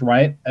truth,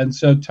 right? And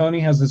so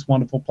Toni has this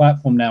wonderful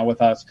platform now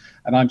with us,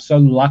 and I'm so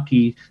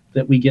lucky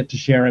that we get to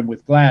share him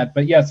with GLAAD.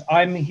 But yes,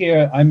 I'm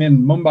here. I'm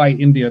in Mumbai,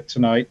 India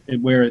tonight,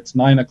 where it's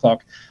 9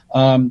 o'clock.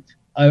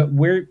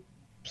 Where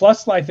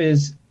Plus Life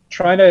is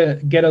trying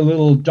to get a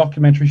little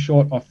documentary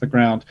short off the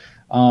ground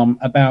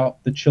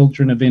about the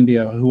children of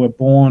India who are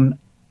born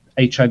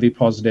HIV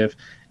positive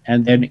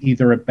and then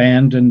either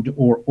abandoned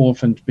or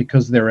orphaned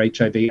because they're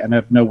HIV and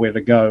have nowhere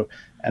to go.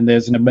 And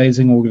there's an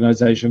amazing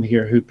organization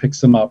here who picks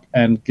them up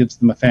and gives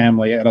them a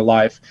family and a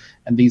life.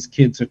 And these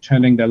kids are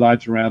turning their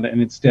lives around.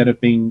 And instead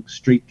of being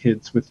street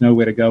kids with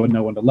nowhere to go and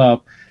no one to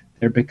love,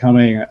 they're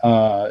becoming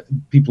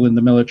people in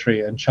the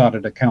military and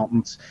chartered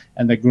accountants,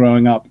 and they're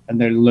growing up and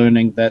they're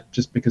learning that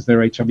just because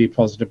they're HIV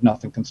positive,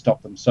 nothing can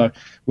stop them. So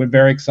we're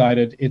very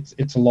excited.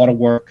 It's a lot of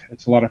work.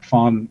 It's a lot of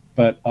fun.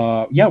 But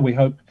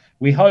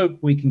we hope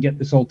we can get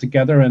this all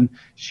together and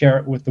share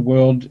it with the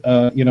world,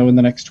 in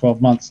the next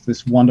 12 months,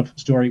 this wonderful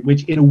story,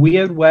 which in a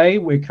weird way,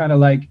 we're kind of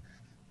like,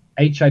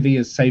 HIV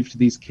has saved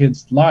these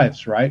kids'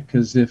 lives, right?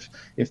 Because if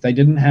they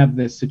didn't have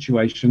this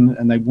situation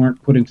and they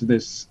weren't put into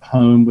this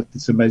home with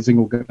this amazing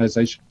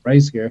organization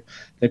raised here,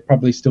 they'd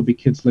probably still be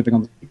kids living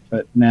on the street.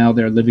 But now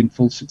they're living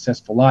full,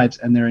 successful lives,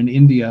 and they're in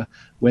India,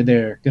 where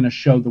they're going to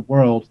show the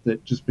world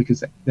that just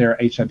because they're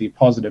HIV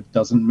positive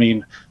doesn't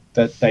mean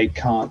that they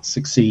can't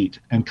succeed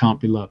and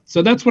can't be loved.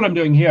 So that's what I'm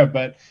doing here.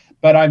 But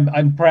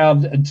I'm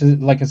proud to,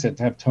 like I said,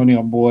 to have Tony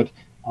on board.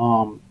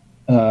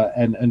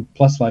 And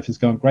Plus Life is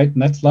going great,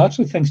 and that's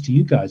largely thanks to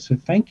you guys. So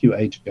thank you,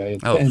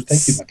 AJ, and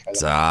thank you, Michaela.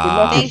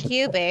 Stop. Thank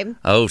you, babe.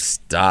 Oh,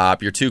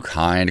 stop! You're too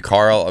kind,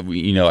 Carl.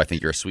 I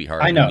think you're a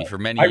sweetheart. I know. For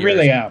many I years.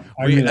 really am.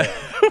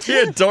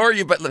 We adore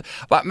you, but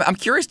I'm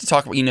curious to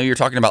talk about. You're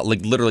talking about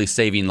like literally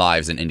saving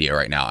lives in India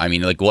right now. I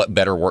mean, like what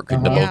better work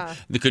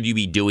could you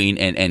be doing?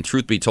 And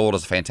truth be told,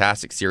 it's a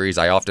fantastic series.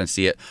 I often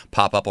see it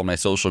pop up on my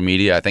social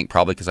media. I think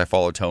probably because I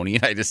follow Tony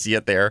and I just see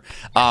it there.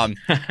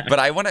 But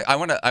I want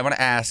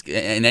to ask,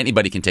 and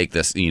anybody can take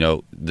this,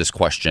 this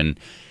question.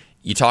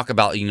 You talk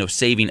about,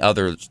 saving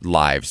others'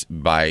 lives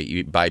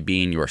by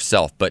being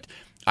yourself, but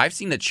I've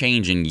seen a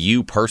change in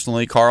you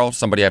personally, Carl,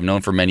 somebody I've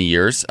known for many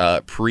years,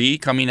 pre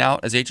coming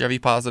out as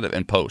HIV positive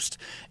and post.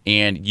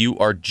 And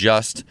you're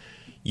just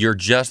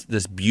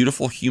this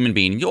beautiful human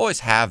being. You always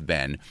have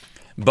been,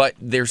 but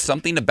there's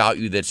something about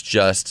you that's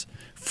just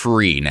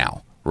free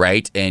now.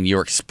 Right? And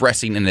you're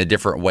expressing in a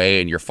different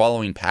way and you're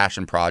following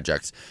passion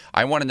projects.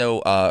 I want to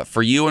know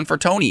for you and for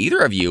Tony, either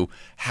of you,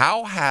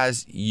 how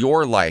has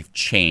your life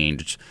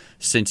changed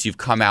since you've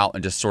come out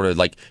and just sort of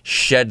like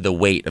shed the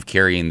weight of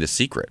carrying this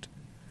secret?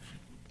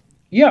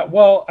 Yeah,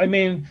 well, I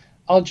mean,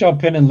 I'll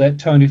jump in and let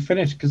Tony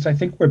finish because I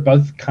think we're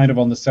both kind of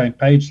on the same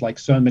page, like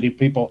so many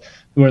people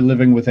who are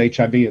living with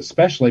HIV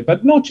especially,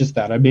 but not just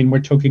that. I mean,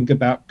 we're talking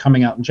about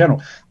coming out in general.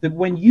 That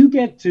when you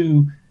get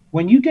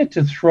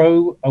to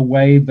throw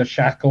away the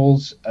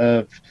shackles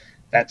of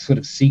that sort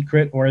of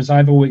secret, or as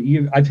I've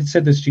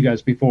said this to you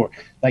guys before,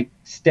 like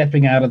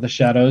stepping out of the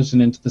shadows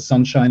and into the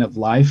sunshine of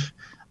life,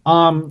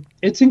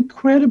 it's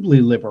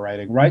incredibly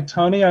liberating, right,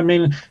 Tony? I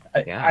mean,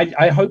 yeah.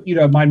 I hope you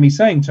don't mind me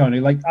saying, Tony,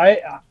 like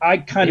I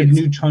kind of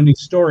knew Tony's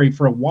story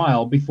for a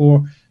while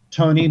before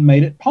Tony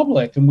made it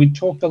public, and we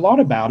talked a lot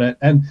about it.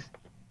 And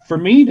for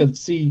me to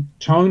see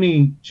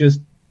Tony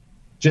just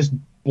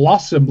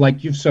blossom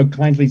like you've so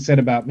kindly said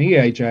about me,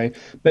 AJ,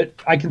 but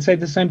I can say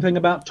the same thing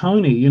about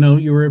Tony.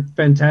 You were a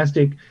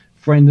fantastic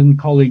friend and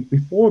colleague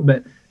before,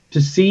 but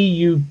to see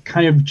you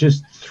kind of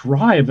just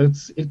thrive,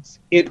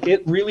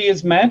 it really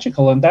is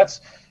magical. And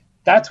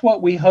that's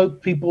what we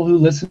hope people who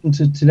listen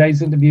to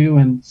today's interview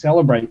and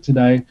celebrate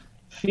today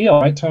feel,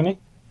 right, Tony?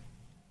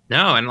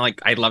 No, and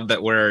I love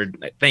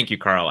that thank you,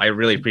 Carl. I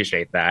really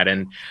appreciate that.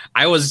 And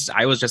I was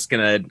just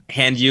gonna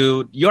hand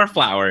you your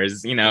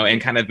flowers,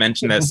 and kind of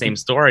mention that same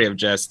story of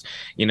just,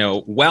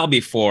 well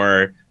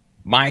before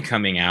my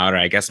coming out, or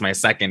I guess my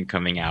second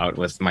coming out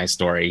with my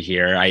story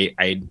here,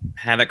 I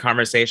had a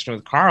conversation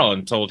with Carl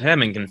and told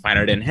him and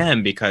confided in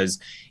him because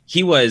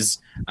he was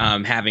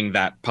having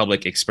that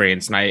public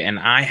experience. And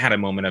I had a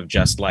moment of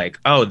just like,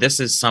 oh,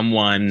 this is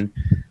someone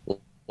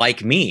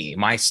like me.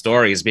 My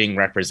story is being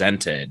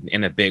represented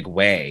in a big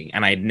way,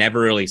 and I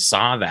never really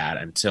saw that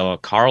until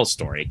Carl's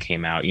story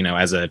came out.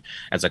 As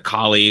a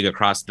colleague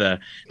across the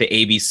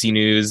ABC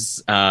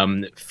News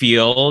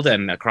field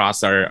and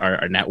across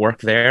our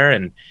network there,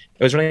 and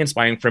it was really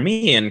inspiring for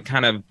me. And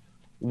kind of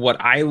what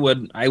I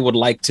would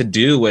like to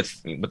do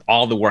with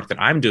all the work that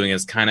I'm doing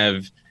is kind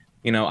of,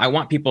 I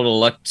want people to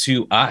look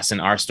to us and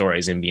our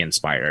stories and be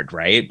inspired,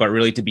 right? But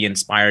really to be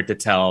inspired to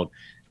tell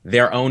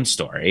their own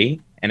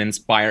story and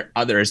inspire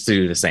others to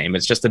do the same.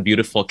 It's just a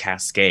beautiful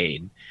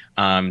cascade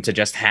to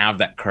just have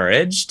that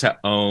courage to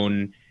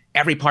own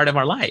every part of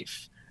our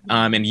life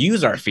and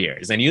use our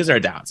fears and use our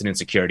doubts and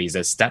insecurities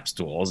as step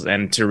stools,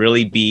 and to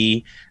really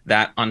be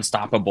that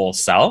unstoppable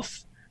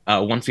self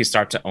once we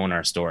start to own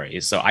our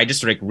stories. So I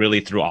just really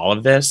through all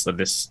of this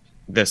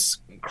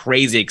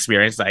crazy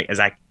experience, as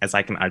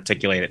I can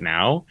articulate it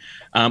now,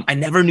 I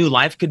never knew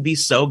life could be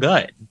so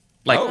good.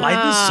 Life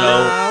is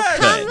so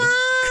good.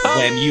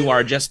 When you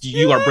are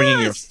bringing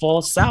your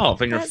full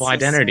self and your full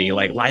identity. So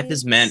life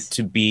is meant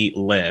to be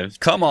lived.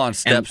 Come on,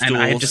 step stools. And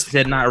I just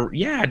did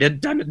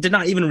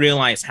not even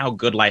realize how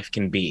good life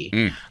can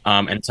be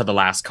until the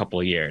last couple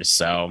of years.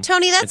 So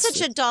Tony, that's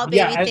such a doll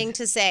baby thing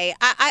to say.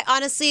 I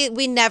honestly,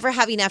 we never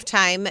have enough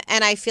time,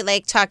 and I feel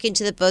like talking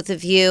to the both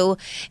of you,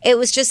 it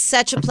was just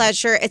such a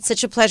pleasure. It's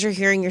such a pleasure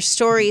hearing your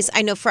stories.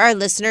 I know for our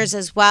listeners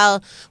as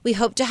well, we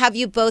hope to have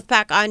you both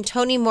back on,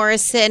 Toni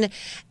Morrison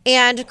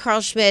and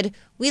Carl Schmid.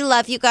 We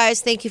love you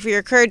guys. Thank you for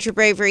your courage, your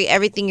bravery,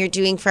 everything you're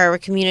doing for our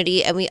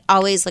community. And we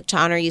always look to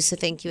honor you. So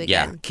thank you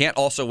again. Yeah. Can't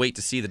also wait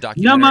to see the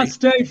documentary.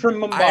 Namaste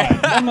from Mumbai.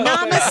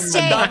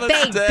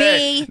 Namaste,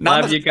 baby.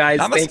 Love you guys.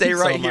 Namaste Thank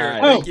you right so here.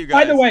 much. Oh, Thank you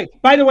guys.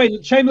 by the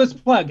way, shameless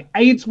plug.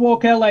 AIDS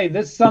Walk LA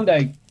this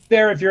Sunday.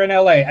 There, if you're in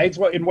LA, AIDS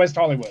Walk in West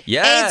Hollywood.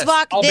 Yes. AIDS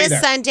Walk I'll be this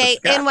there. Sunday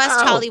in West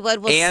Hollywood.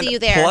 We'll and see you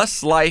there.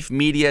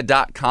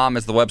 PlusLifeMedia.com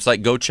is the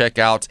website. Go check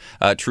out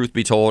Truth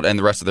Be Told and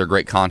the rest of their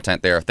great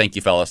content there. Thank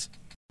you, fellas.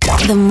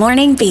 The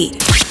Morning Beat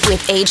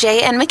with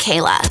AJ and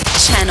Michaela,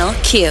 Channel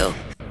Q.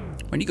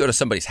 When you go to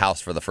somebody's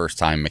house for the first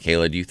time,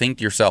 Michaela, do you think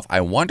to yourself,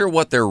 I wonder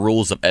what their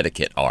rules of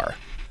etiquette are?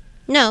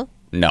 No.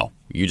 No.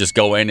 You just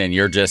go in and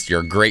you're just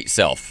your great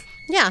self.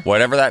 Yeah.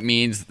 Whatever that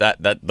means,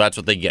 that's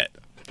what they get.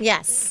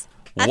 Yes.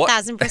 What?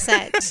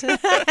 1,000%.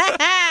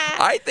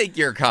 I think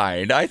you're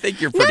kind. I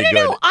think you're pretty good.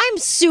 No. I'm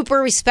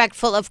super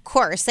respectful, of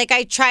course. Like,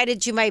 I try to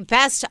do my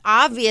best,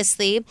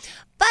 obviously.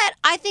 But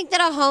I think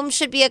that a home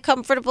should be a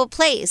comfortable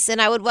place.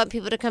 And I would want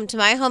people to come to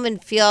my home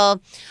and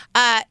feel...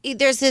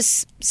 there's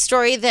this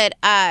story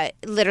that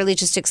literally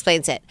just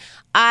explains it.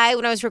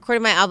 When I was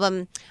recording my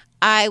album,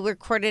 I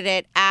recorded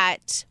it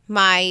at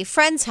my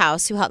friend's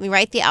house who helped me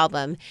write the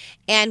album.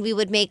 And we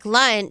would make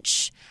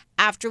lunch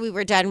after we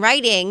were done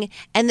writing,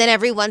 and then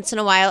every once in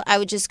a while I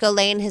would just go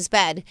lay in his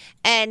bed,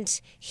 and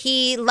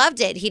he loved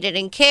it. He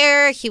didn't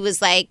care. He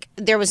was like,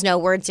 there was no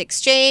words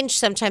exchanged.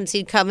 Sometimes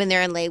he'd come in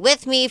there and lay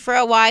with me for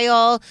a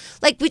while.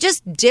 Like, we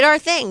just did our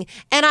thing.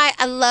 And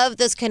I love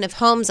those kind of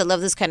homes. I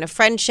love those kind of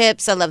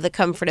friendships. I love the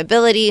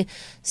comfortability.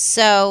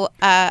 So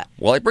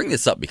well, I bring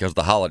this up because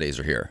the holidays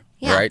are here.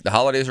 Yeah. Right? The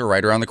holidays are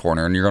right around the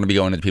corner, and you're going to be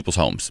going into people's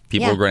homes.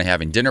 People Yeah. are going to be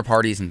having dinner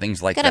parties and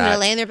things like good. that. I'm going to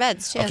lay in their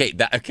beds, too.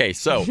 Okay,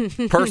 so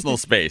personal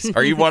space.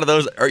 Are you one of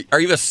those? Are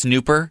you a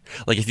snooper?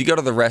 Like, if you go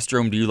to the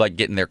restroom, do you like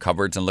get in their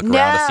cupboards and look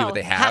around to see what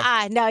they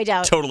have? No, I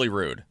don't. Totally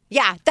rude.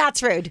 Yeah,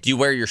 that's rude. Do you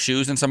wear your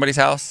shoes in somebody's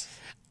house?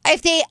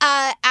 If they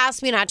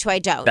ask me not to, I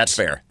don't. That's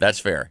fair. That's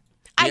fair.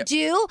 I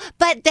do,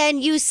 but then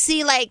you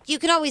see, like, you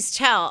can always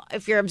tell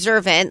if you're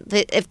observant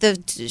that if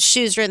the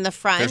shoes are in the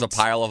front. There's a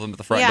pile of them at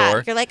the front yeah,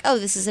 door. You're like, oh,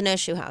 this is a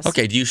no-shoe house.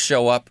 Okay, do you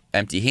show up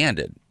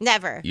empty-handed?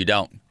 Never. You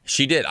don't.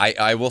 She did.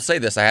 I will say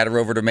this. I had her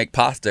over to make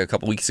pasta a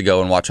couple weeks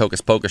ago and watch Hocus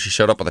Pocus. She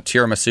showed up with a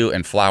tiramisu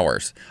and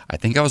flowers. I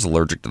think I was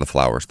allergic to the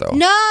flowers, though.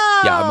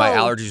 No! Yeah, my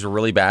allergies were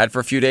really bad for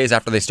a few days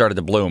after they started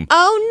to bloom.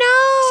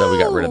 Oh, no! So we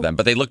got rid of them.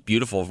 But they look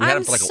beautiful. We had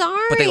them for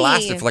but they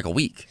lasted for like a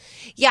week.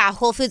 Yeah,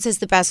 Whole Foods has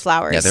the best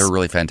flowers. Yeah, they were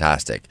really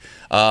fantastic.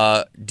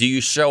 Do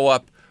you show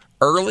up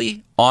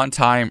early, on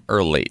time,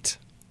 or late?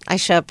 I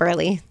show up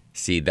early.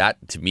 See, that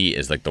to me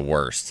is like the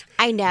worst.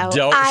 I know.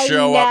 Don't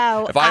show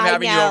up. If I'm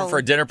having you know. over for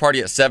a dinner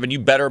party at 7, you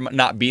better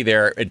not be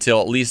there until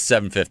at least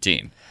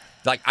 7:15.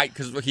 Like,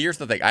 because here's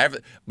the thing. I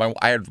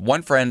had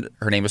one friend.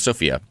 Her name was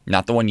Sophia,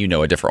 not the one you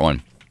know, a different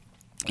one.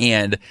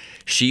 And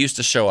she used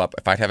to show up,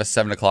 if I'd have a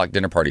 7 o'clock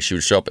dinner party, she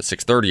would show up at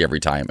 6:30 every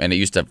time. And it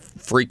used to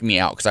freak me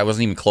out because I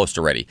wasn't even close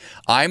to ready.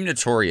 I'm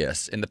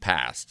notorious in the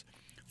past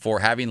for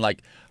having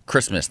like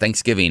Christmas,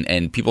 Thanksgiving,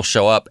 and people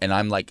show up and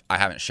I'm like, I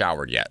haven't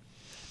showered yet.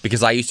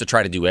 Because I used to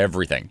try to do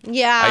everything.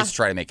 Yeah. I used to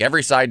try to make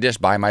every side dish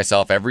by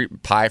myself, every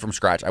pie from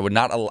scratch. I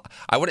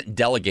wouldn't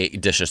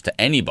delegate dishes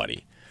to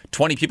anybody.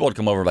 20 people would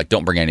come over like,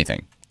 don't bring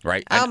anything,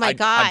 right? Oh, my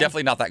God. I'm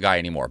definitely not that guy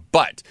anymore.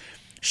 But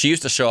she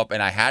used to show up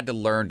and I had to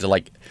learn to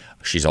like,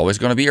 she's always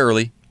going to be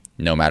early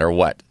no matter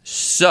what.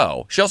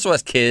 So she also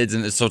has kids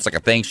and so it's like a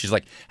thing. She's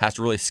like, has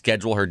to really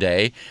schedule her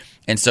day.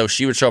 And so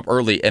she would show up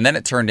early and then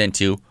it turned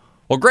into,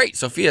 well, great,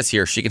 Sophia's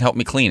here. She can help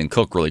me clean and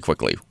cook really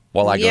quickly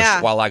while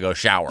I go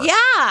shower.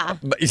 Yeah.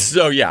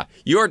 So yeah,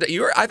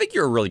 I think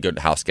you're a really good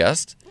house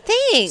guest.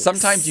 Thanks.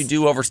 Sometimes you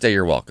do overstay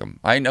your welcome.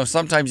 I know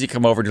sometimes you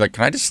come over and you're like,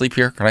 can I just sleep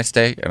here? Can I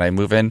stay? And I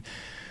move in.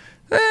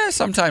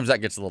 Sometimes that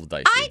gets a little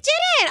dicey.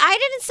 I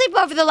didn't sleep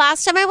over the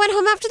last time I went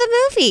home after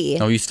the movie.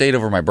 No, you stayed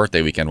over my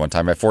birthday weekend one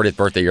time. My 40th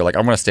birthday, you're like,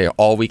 I'm going to stay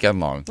all weekend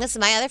long. Listen,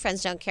 my other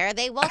friends don't care.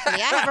 They welcome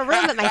me. I have a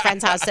room at my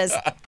friends' houses.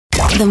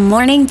 The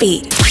Morning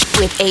Beat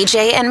with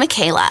AJ and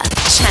Michaela,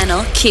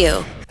 Channel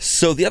Q.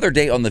 So the other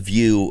day on The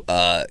View,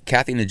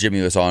 Kathy and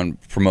Jimmy was on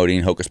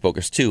promoting Hocus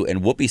Pocus 2,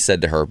 and Whoopi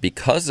said to her,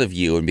 because of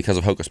you and because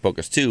of Hocus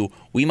Pocus 2,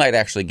 we might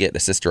actually get a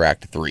Sister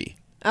Act 3.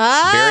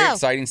 Oh. Very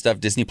exciting stuff.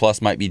 Disney Plus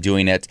might be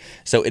doing it.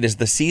 So it is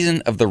the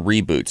season of the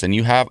reboots, and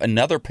you have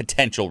another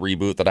potential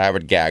reboot that I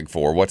would gag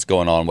for. What's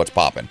going on? What's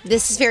popping?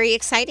 This is very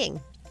exciting.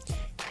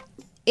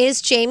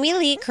 Is Jamie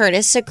Lee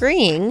Curtis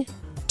agreeing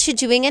to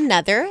doing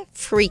another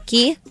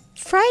Freaky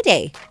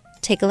Friday?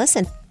 Take a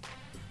listen.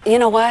 You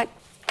know what?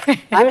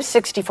 I'm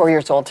 64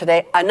 years old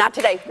today. Not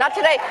today.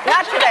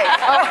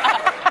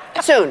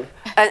 Soon,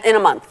 in a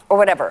month or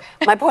whatever.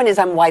 My point is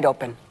I'm wide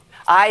open.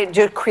 I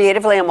do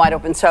creatively, I'm wide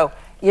open. So,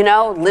 you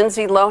know,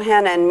 Lindsay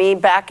Lohan and me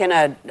back in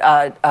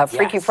a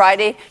Freaky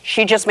Friday.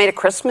 She just made a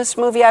Christmas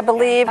movie, I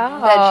believe.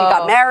 That she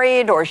got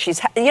married or she's,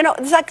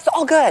 it's like, it's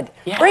all good.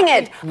 Yeah. Bring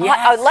it.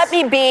 Yes. Let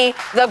me be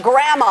the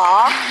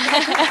grandma.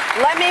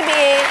 Let me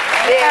be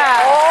the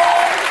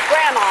old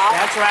grandma.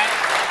 That's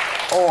right.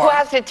 who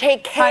has to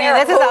take care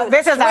Honey,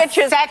 this is a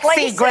switches sexy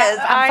places.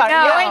 grandma. I'm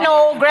sorry, you ain't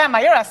no old grandma.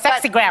 You're a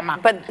sexy grandma.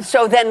 But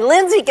so then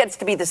Lindsay gets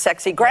to be the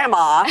sexy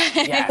grandma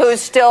Yes. who's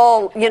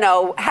still,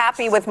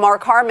 happy with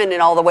Mark Harmon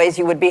in all the ways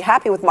you would be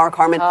happy with Mark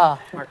Harmon,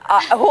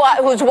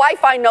 whose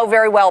wife I know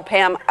very well,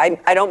 Pam.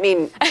 I don't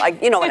mean,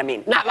 like, you know what I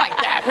mean. Not like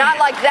that. Not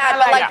like that,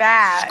 Not but like like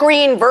that.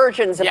 screen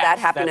versions of Yes, that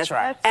happiness. that's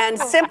right. And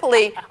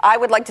simply, I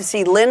would like to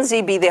see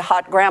Lindsay be the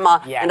hot grandma,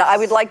 and I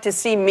would like to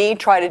see me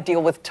try to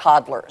deal with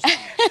toddlers.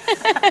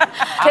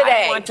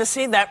 Today. I want to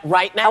see that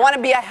right now. I want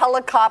to be a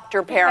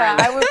helicopter parent.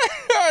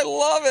 I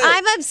love it.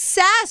 I'm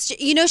obsessed.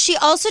 She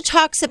also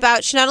talks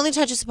about, she not only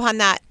touches upon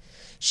that,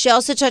 she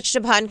also touched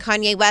upon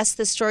Kanye West,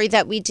 the story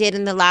that we did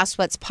in the last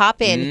What's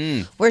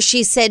Poppin', where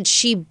she said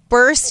she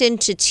burst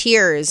into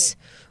tears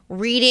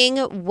reading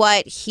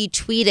what he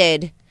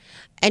tweeted.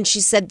 And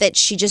she said that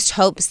she just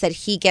hopes that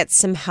he gets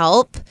some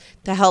help,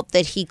 the help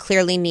that he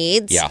clearly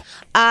needs. Yeah.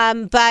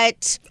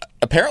 But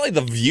apparently The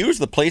View's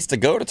the place to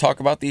go to talk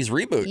about these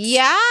reboots.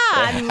 yeah,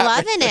 I'm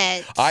loving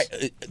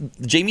it.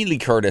 Jamie Lee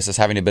Curtis is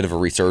having a bit of a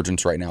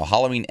resurgence right now.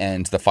 Halloween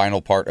Ends, the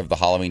final part of the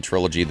Halloween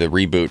trilogy, the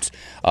reboot,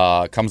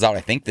 comes out,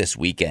 I think, this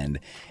weekend.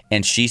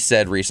 And she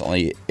said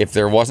recently, if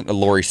there wasn't a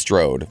Laurie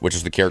Strode, which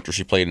is the character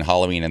she played in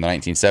Halloween in the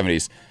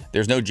 1970s,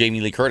 there's no Jamie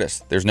Lee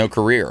Curtis. There's no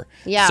career.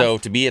 Yeah. So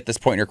to be at this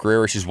point in her career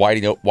where she's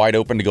wide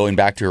open to going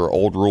back to her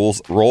old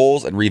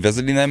roles and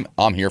revisiting them,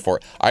 I'm here for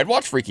it. I'd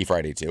watch Freaky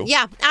Friday too.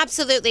 Yeah,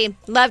 absolutely.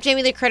 Love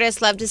Jamie Lee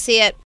Curtis. Love to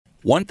see it.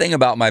 One thing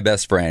about my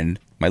best friend,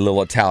 my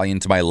little Italian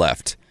to my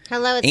left,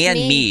 Hello, it's and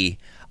me,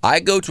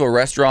 I go to a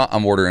restaurant,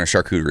 I'm ordering a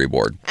charcuterie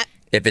board.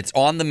 If it's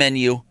on the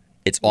menu,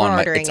 it's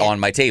on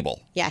my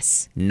table.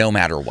 Yes. No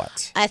matter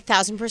what.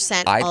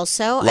 1,000%. I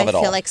Also, love I it feel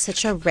all. like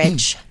such a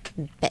rich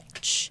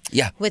bitch.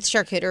 Yeah. With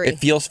charcuterie. It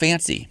feels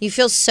fancy. You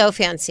feel so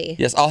fancy.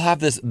 Yes, I'll have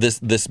this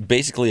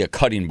basically a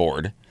cutting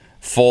board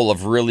full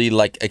of really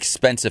like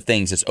expensive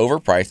things. It's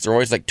overpriced. They're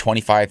always like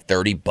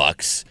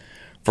 $25-$30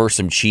 for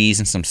some cheese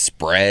and some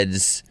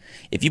spreads.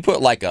 If you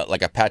put like a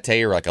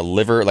pate or like a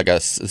liver, like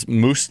a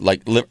mousse,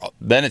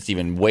 then it's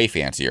even way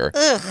fancier.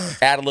 Ugh.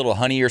 Add a little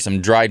honey or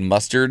some dried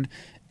mustard.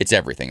 It's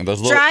everything. And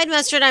those little, Dried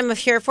mustard, I'm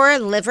here for.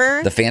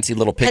 Liver. the fancy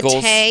little pickles,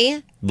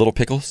 Pate. little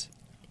pickles,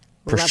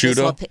 Love those prosciutto,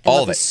 little all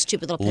love of those it.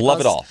 Stupid little pickles. Love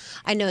it all.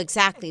 I know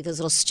exactly those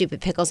little stupid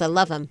pickles. I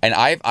love them. And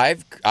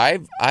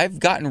I've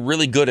gotten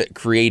really good at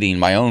creating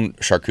my own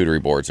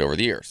charcuterie boards over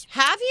the years.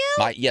 Have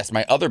you?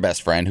 My other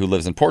best friend who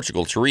lives in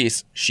Portugal,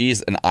 Therese,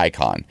 she's an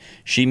icon.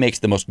 She makes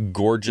the most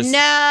gorgeous.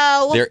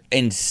 No. They're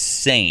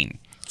insane.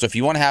 So if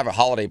you want to have a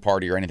holiday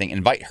party or anything,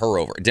 invite her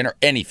over, dinner,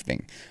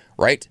 anything,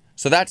 right?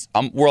 So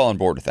we're all on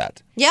board with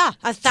that. Yeah,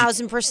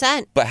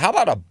 1,000%. But how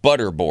about a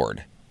butter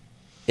board?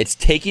 It's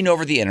taking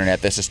over the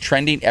internet. This is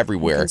trending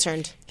everywhere. I'm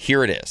concerned.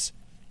 Here it is.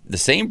 The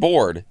same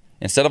board,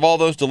 instead of all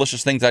those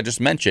delicious things I just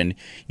mentioned,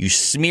 you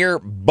smear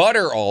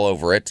butter all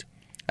over it,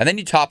 and then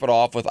you top it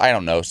off with, I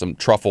don't know, some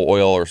truffle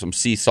oil or some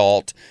sea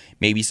salt,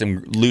 maybe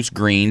some loose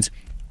greens,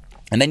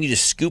 and then you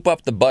just scoop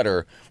up the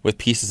butter with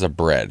pieces of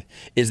bread.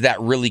 Is that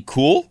really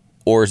cool,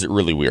 or is it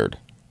really weird?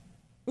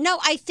 No,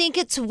 I think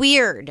it's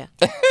weird.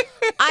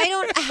 I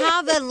don't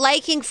have a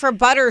liking for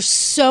butter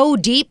so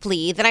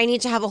deeply that I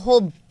need to have a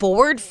whole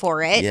board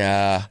for it.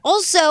 Yeah.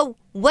 Also,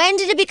 when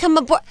did it become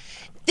a board?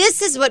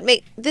 This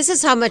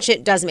is how much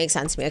it does make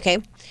sense to me, okay?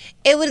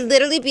 It would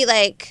literally be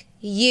like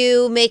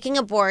you making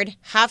a board,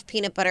 half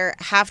peanut butter,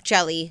 half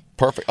jelly.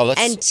 Perfect. Oh,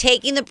 and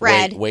taking the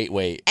bread.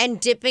 Wait. And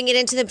dipping it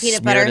into the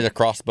peanut Smearing butter. it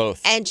across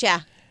both. And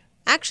yeah.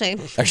 Actually,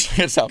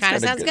 it sounds kind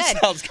of sounds good. It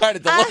sounds kind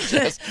of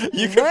delicious.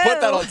 You can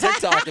put that on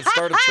TikTok and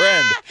start a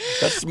trend.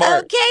 That's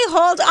smart. Okay,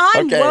 hold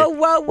on. Okay.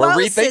 Whoa, We're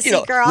rethinking sissy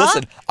it. girl.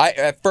 Listen,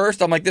 at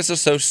first I'm like, this is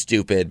so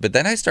stupid, but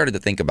then I started to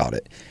think about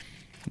it.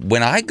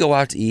 When I go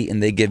out to eat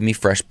and they give me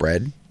fresh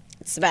bread,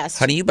 it's the best.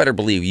 Honey, you better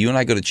believe you and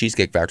I go to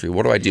Cheesecake Factory.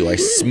 What do? I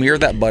smear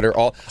that butter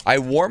I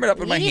warm it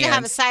up in my You hands. need to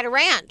have a side of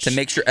ranch. To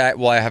make sure,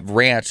 I have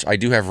ranch. I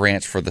do have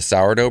ranch for the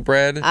sourdough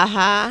bread.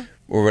 Uh-huh.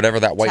 Or whatever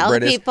that white Tell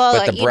bread the is. people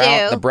But what you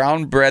do. the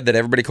brown bread that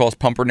everybody calls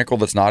pumpernickel,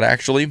 that's not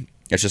actually.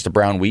 It's just a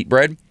brown wheat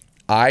bread.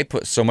 I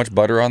put so much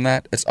butter on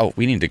that.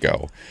 We need to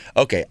go.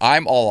 Okay,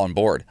 I'm all on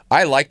board.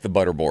 I like the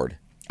butter board.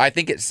 I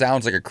think it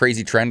sounds like a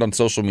crazy trend on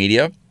social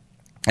media,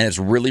 and it's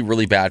really,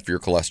 really bad for your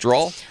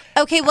cholesterol.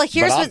 Okay, well,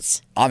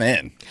 I'm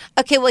in.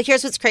 Okay, well,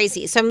 here's what's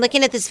crazy. So I'm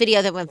looking at this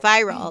video that went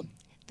viral.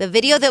 The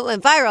video that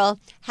went viral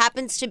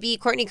happens to be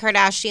Kourtney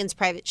Kardashian's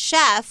private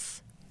chef.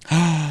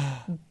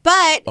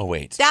 But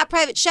that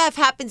private chef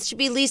happens to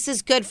be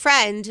Lisa's good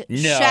friend, No.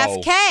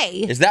 Chef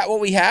K. Is that what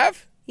we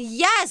have?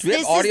 Yes, Do we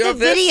have this audio is of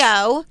the this?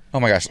 video. Oh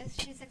my gosh.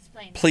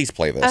 Please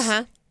play this.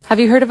 Uh-huh. Have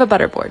you heard of a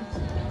butter board?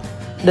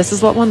 This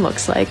is what one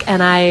looks like,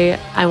 and I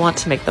want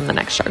to make them the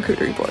next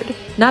charcuterie board.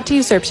 Not to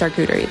usurp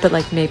charcuterie, but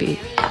like maybe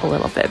a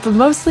little bit, but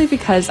mostly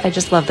because I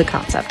just love the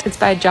concept. It's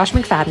by Josh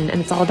McFadden, and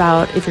it's all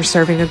about if you're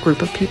serving a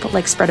group of people,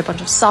 like spread a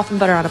bunch of softened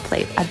butter on a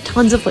plate, add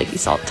tons of flaky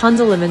salt, tons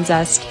of lemon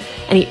zest,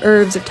 any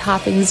herbs or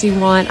toppings you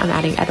want. I'm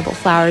adding edible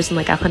flowers and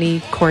like a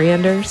honey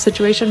coriander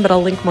situation, but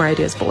I'll link more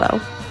ideas below.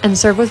 And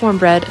serve with warm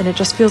bread, and it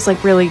just feels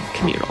like really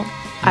communal.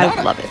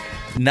 I love it.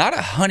 not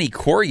a honey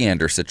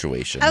coriander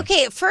situation.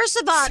 Okay, first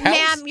of all,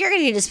 ma'am, you're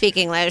going to need to speak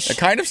English. It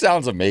kind of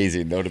sounds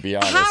amazing, though, to be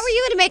honest. How are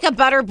you going to make a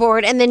butter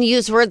board and then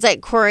use words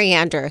like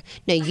coriander?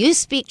 No, you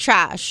speak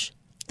trash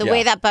the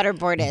way that butter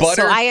board is.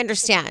 Butter so I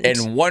understand.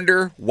 And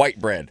Wonder white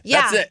bread.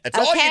 Yeah. That's it. That's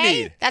all you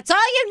need. That's all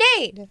you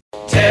need.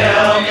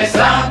 Tell me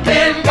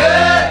something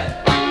good.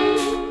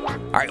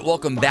 All right,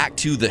 welcome back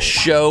to the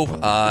show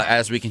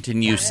as we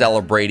continue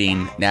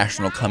celebrating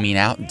National Coming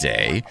Out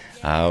Day.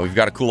 We've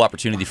got a cool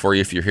opportunity for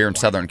you if you're here in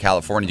Southern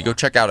California to go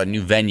check out a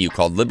new venue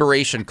called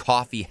Liberation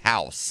Coffee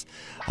House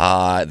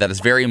that is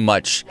very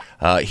much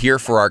here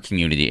for our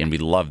community, and we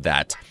love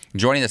that.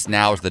 Joining us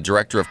now is the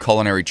Director of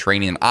Culinary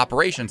Training and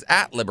Operations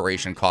at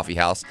Liberation Coffee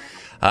House,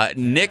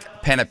 Nick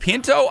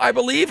Panapinto, I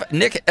believe.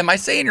 Nick, am I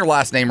saying your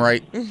last name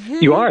right? Mm-hmm.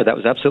 You are. That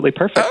was absolutely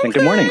perfect. Okay. And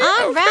good morning.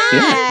 All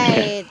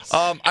right.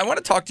 I want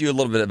to talk to you a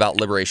little bit about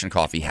Liberation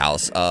Coffee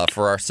House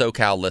for our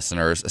SoCal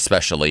listeners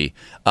especially.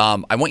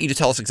 I want you to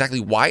tell us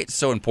exactly why it's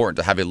so important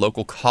to have a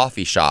local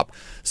coffee shop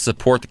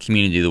support the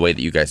community the way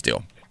that you guys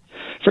do.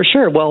 For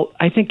sure. Well,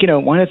 I think,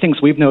 one of the things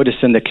we've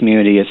noticed in the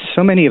community is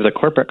so many of the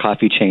corporate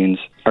coffee chains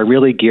are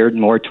really geared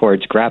more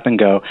towards grab and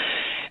go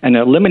and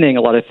eliminating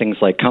a lot of things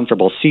like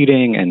comfortable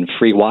seating and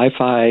free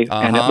Wi-Fi.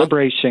 And at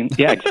Liberation,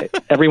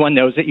 everyone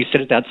knows that you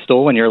sit at that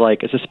stool and you're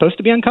like, is this supposed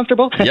to be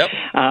uncomfortable? Yep.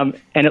 And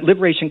at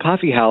Liberation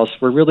Coffee House,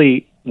 we're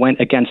really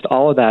went against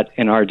all of that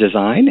in our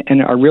design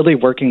and are really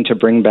working to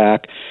bring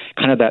back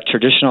kind of that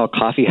traditional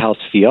coffee house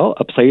feel,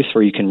 a place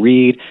where you can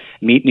read,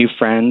 meet new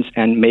friends,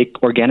 and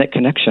make organic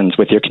connections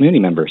with your community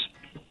members.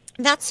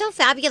 That's so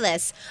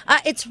fabulous.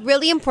 It's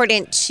really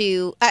important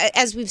to,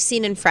 as we've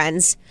seen in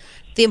Friends,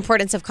 the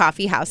importance of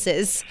coffee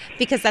houses,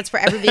 because that's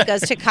where everybody goes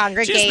to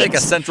congregate. Just make a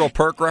Central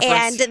Perk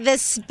reference. And the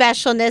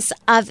specialness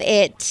of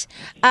it.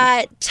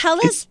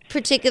 Tell us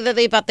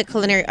particularly about the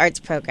Culinary Arts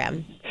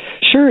program.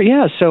 Sure,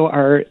 yeah. So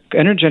our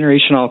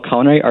intergenerational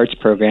culinary arts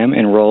program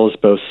enrolls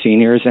both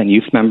seniors and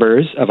youth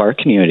members of our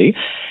community.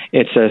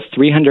 It's a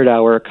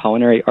 300-hour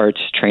culinary arts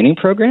training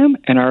program,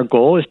 and our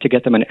goal is to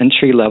get them an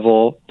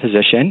entry-level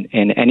position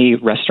in any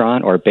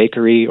restaurant or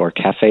bakery or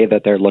cafe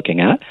that they're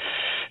looking at.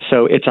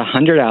 So it's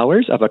 100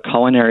 hours of a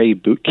culinary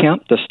boot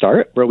camp to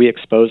start, where we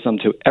expose them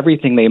to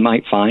everything they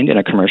might find in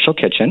a commercial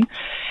kitchen.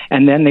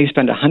 And then they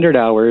spend 100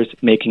 hours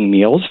making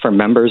meals for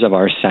members of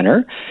our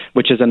center,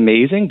 which is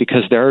amazing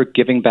because they're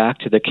giving back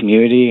to the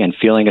community and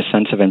feeling a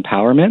sense of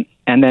empowerment.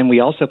 And then we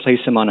also place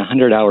them on a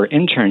 100-hour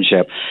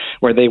internship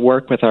where they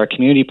work with our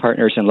community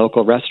partners and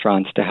local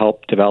restaurants to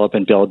help develop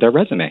and build their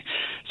resume.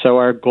 So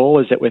our goal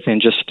is that within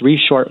just 3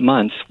 short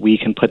months, we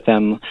can put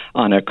them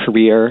on a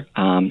career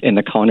in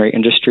the culinary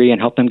industry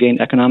and help them gain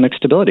economic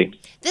stability.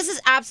 This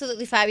is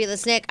absolutely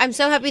fabulous, Nick. I'm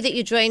so happy that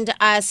you joined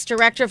us,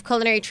 Director of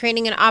Culinary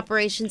Training and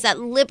Operations at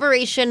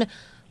Liberation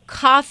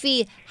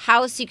Coffee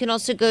House. You can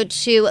also go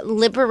to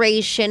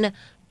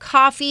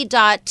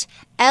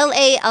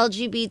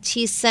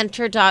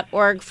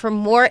liberationcoffee.lalgbtcenter.org for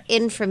more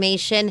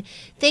information.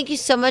 Thank you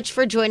so much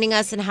for joining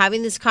us and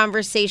having this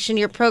conversation.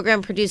 Your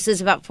program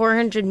produces about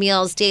 400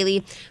 meals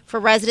daily for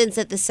residents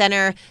at the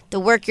center. The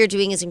work you're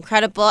doing is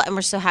incredible, and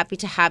we're so happy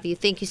to have you.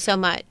 Thank you so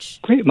much.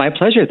 Great. My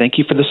pleasure. Thank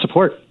you for the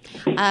support.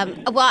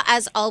 Well,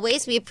 as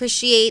always, we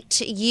appreciate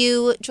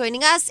you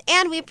joining us,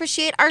 and we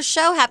appreciate our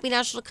show. Happy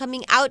National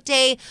Coming Out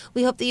Day.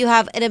 We hope that you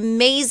have an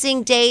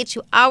amazing day.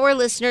 To our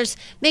listeners,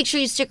 make sure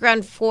you stick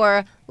around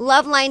for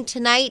Loveline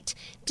tonight.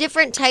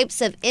 Different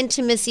types of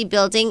intimacy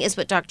building is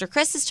what Dr.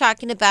 Chris is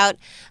talking about.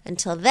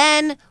 Until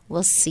then,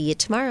 we'll see you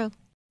tomorrow.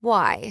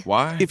 Why?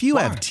 If you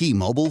have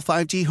T-Mobile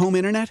 5G home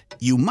internet,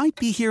 you might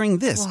be hearing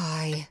this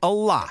a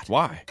lot.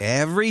 Why?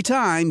 Every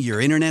time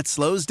your internet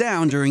slows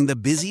down during the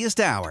busiest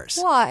hours.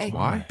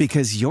 Why?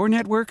 Because your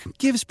network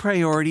gives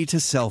priority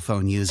to cell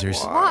phone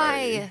users.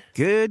 Why?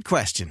 Good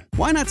question.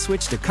 Why not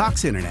switch to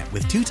Cox Internet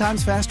with 2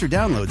 times faster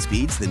download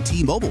speeds than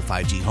T-Mobile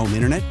 5G home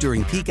internet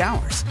during peak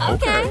hours?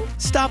 Okay.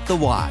 Stop the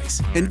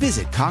whys and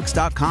visit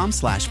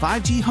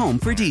cox.com/5G home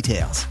for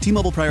details.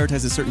 T-Mobile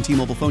prioritizes certain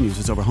T-Mobile phone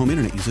users over home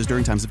internet users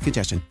during times of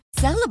congestion.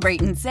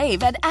 Celebrate and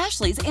save at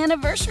Ashley's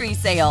Anniversary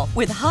Sale.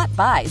 With Hot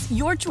Buys,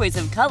 your choice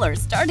of colors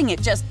starting at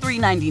just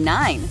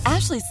 $3.99.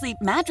 Ashley Sleep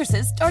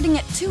mattresses starting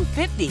at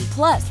 $2.50.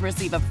 Plus,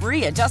 receive a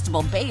free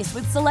adjustable base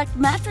with select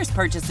mattress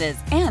purchases.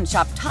 And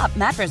shop top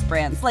mattress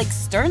brands like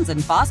Stearns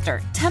 &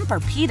 Foster,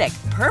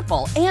 Tempur-Pedic,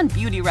 Purple, and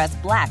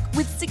Beautyrest Black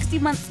with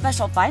 60-month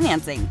special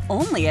financing.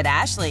 Only at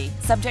Ashley.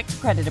 Subject to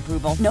credit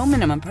approval. No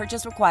minimum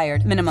purchase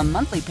required. Minimum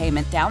monthly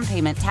payment, down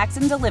payment, tax,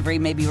 and delivery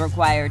may be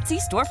required.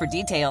 See store for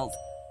details.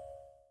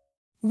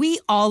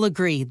 We all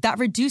agree that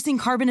reducing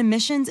carbon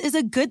emissions is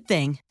a good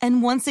thing.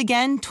 And once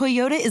again,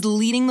 Toyota is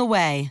leading the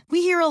way.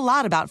 We hear a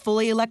lot about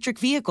fully electric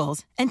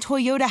vehicles, and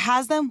Toyota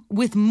has them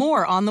with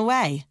more on the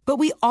way. But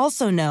we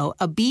also know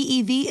a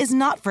BEV is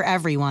not for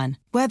everyone,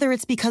 whether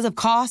it's because of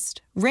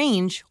cost,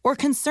 range, or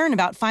concern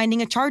about finding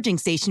a charging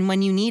station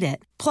when you need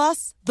it.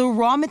 Plus, the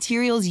raw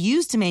materials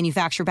used to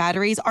manufacture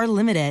batteries are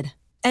limited.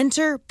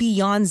 Enter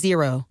Beyond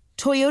Zero,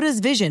 Toyota's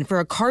vision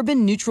for a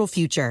carbon-neutral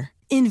future.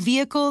 In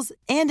vehicles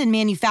and in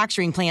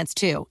manufacturing plants,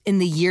 too, in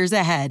the years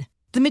ahead.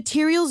 The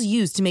materials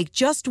used to make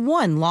just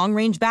one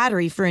long-range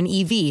battery for an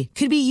EV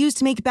could be used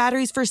to make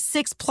batteries for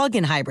 6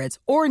 plug-in hybrids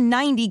or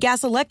 90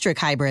 gas-electric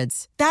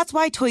hybrids. That's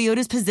why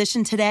Toyota's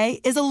position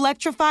today is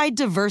electrified,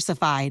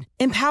 diversified,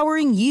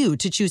 empowering you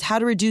to choose how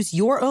to reduce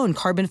your own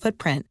carbon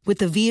footprint with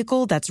the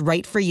vehicle that's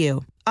right for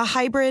you. A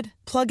hybrid,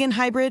 plug-in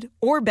hybrid,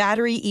 or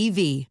battery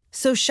EV.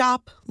 So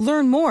shop,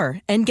 learn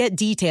more, and get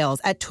details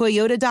at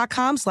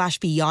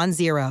toyota.com/beyond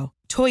zero.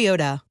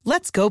 Toyota,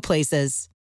 let's go places.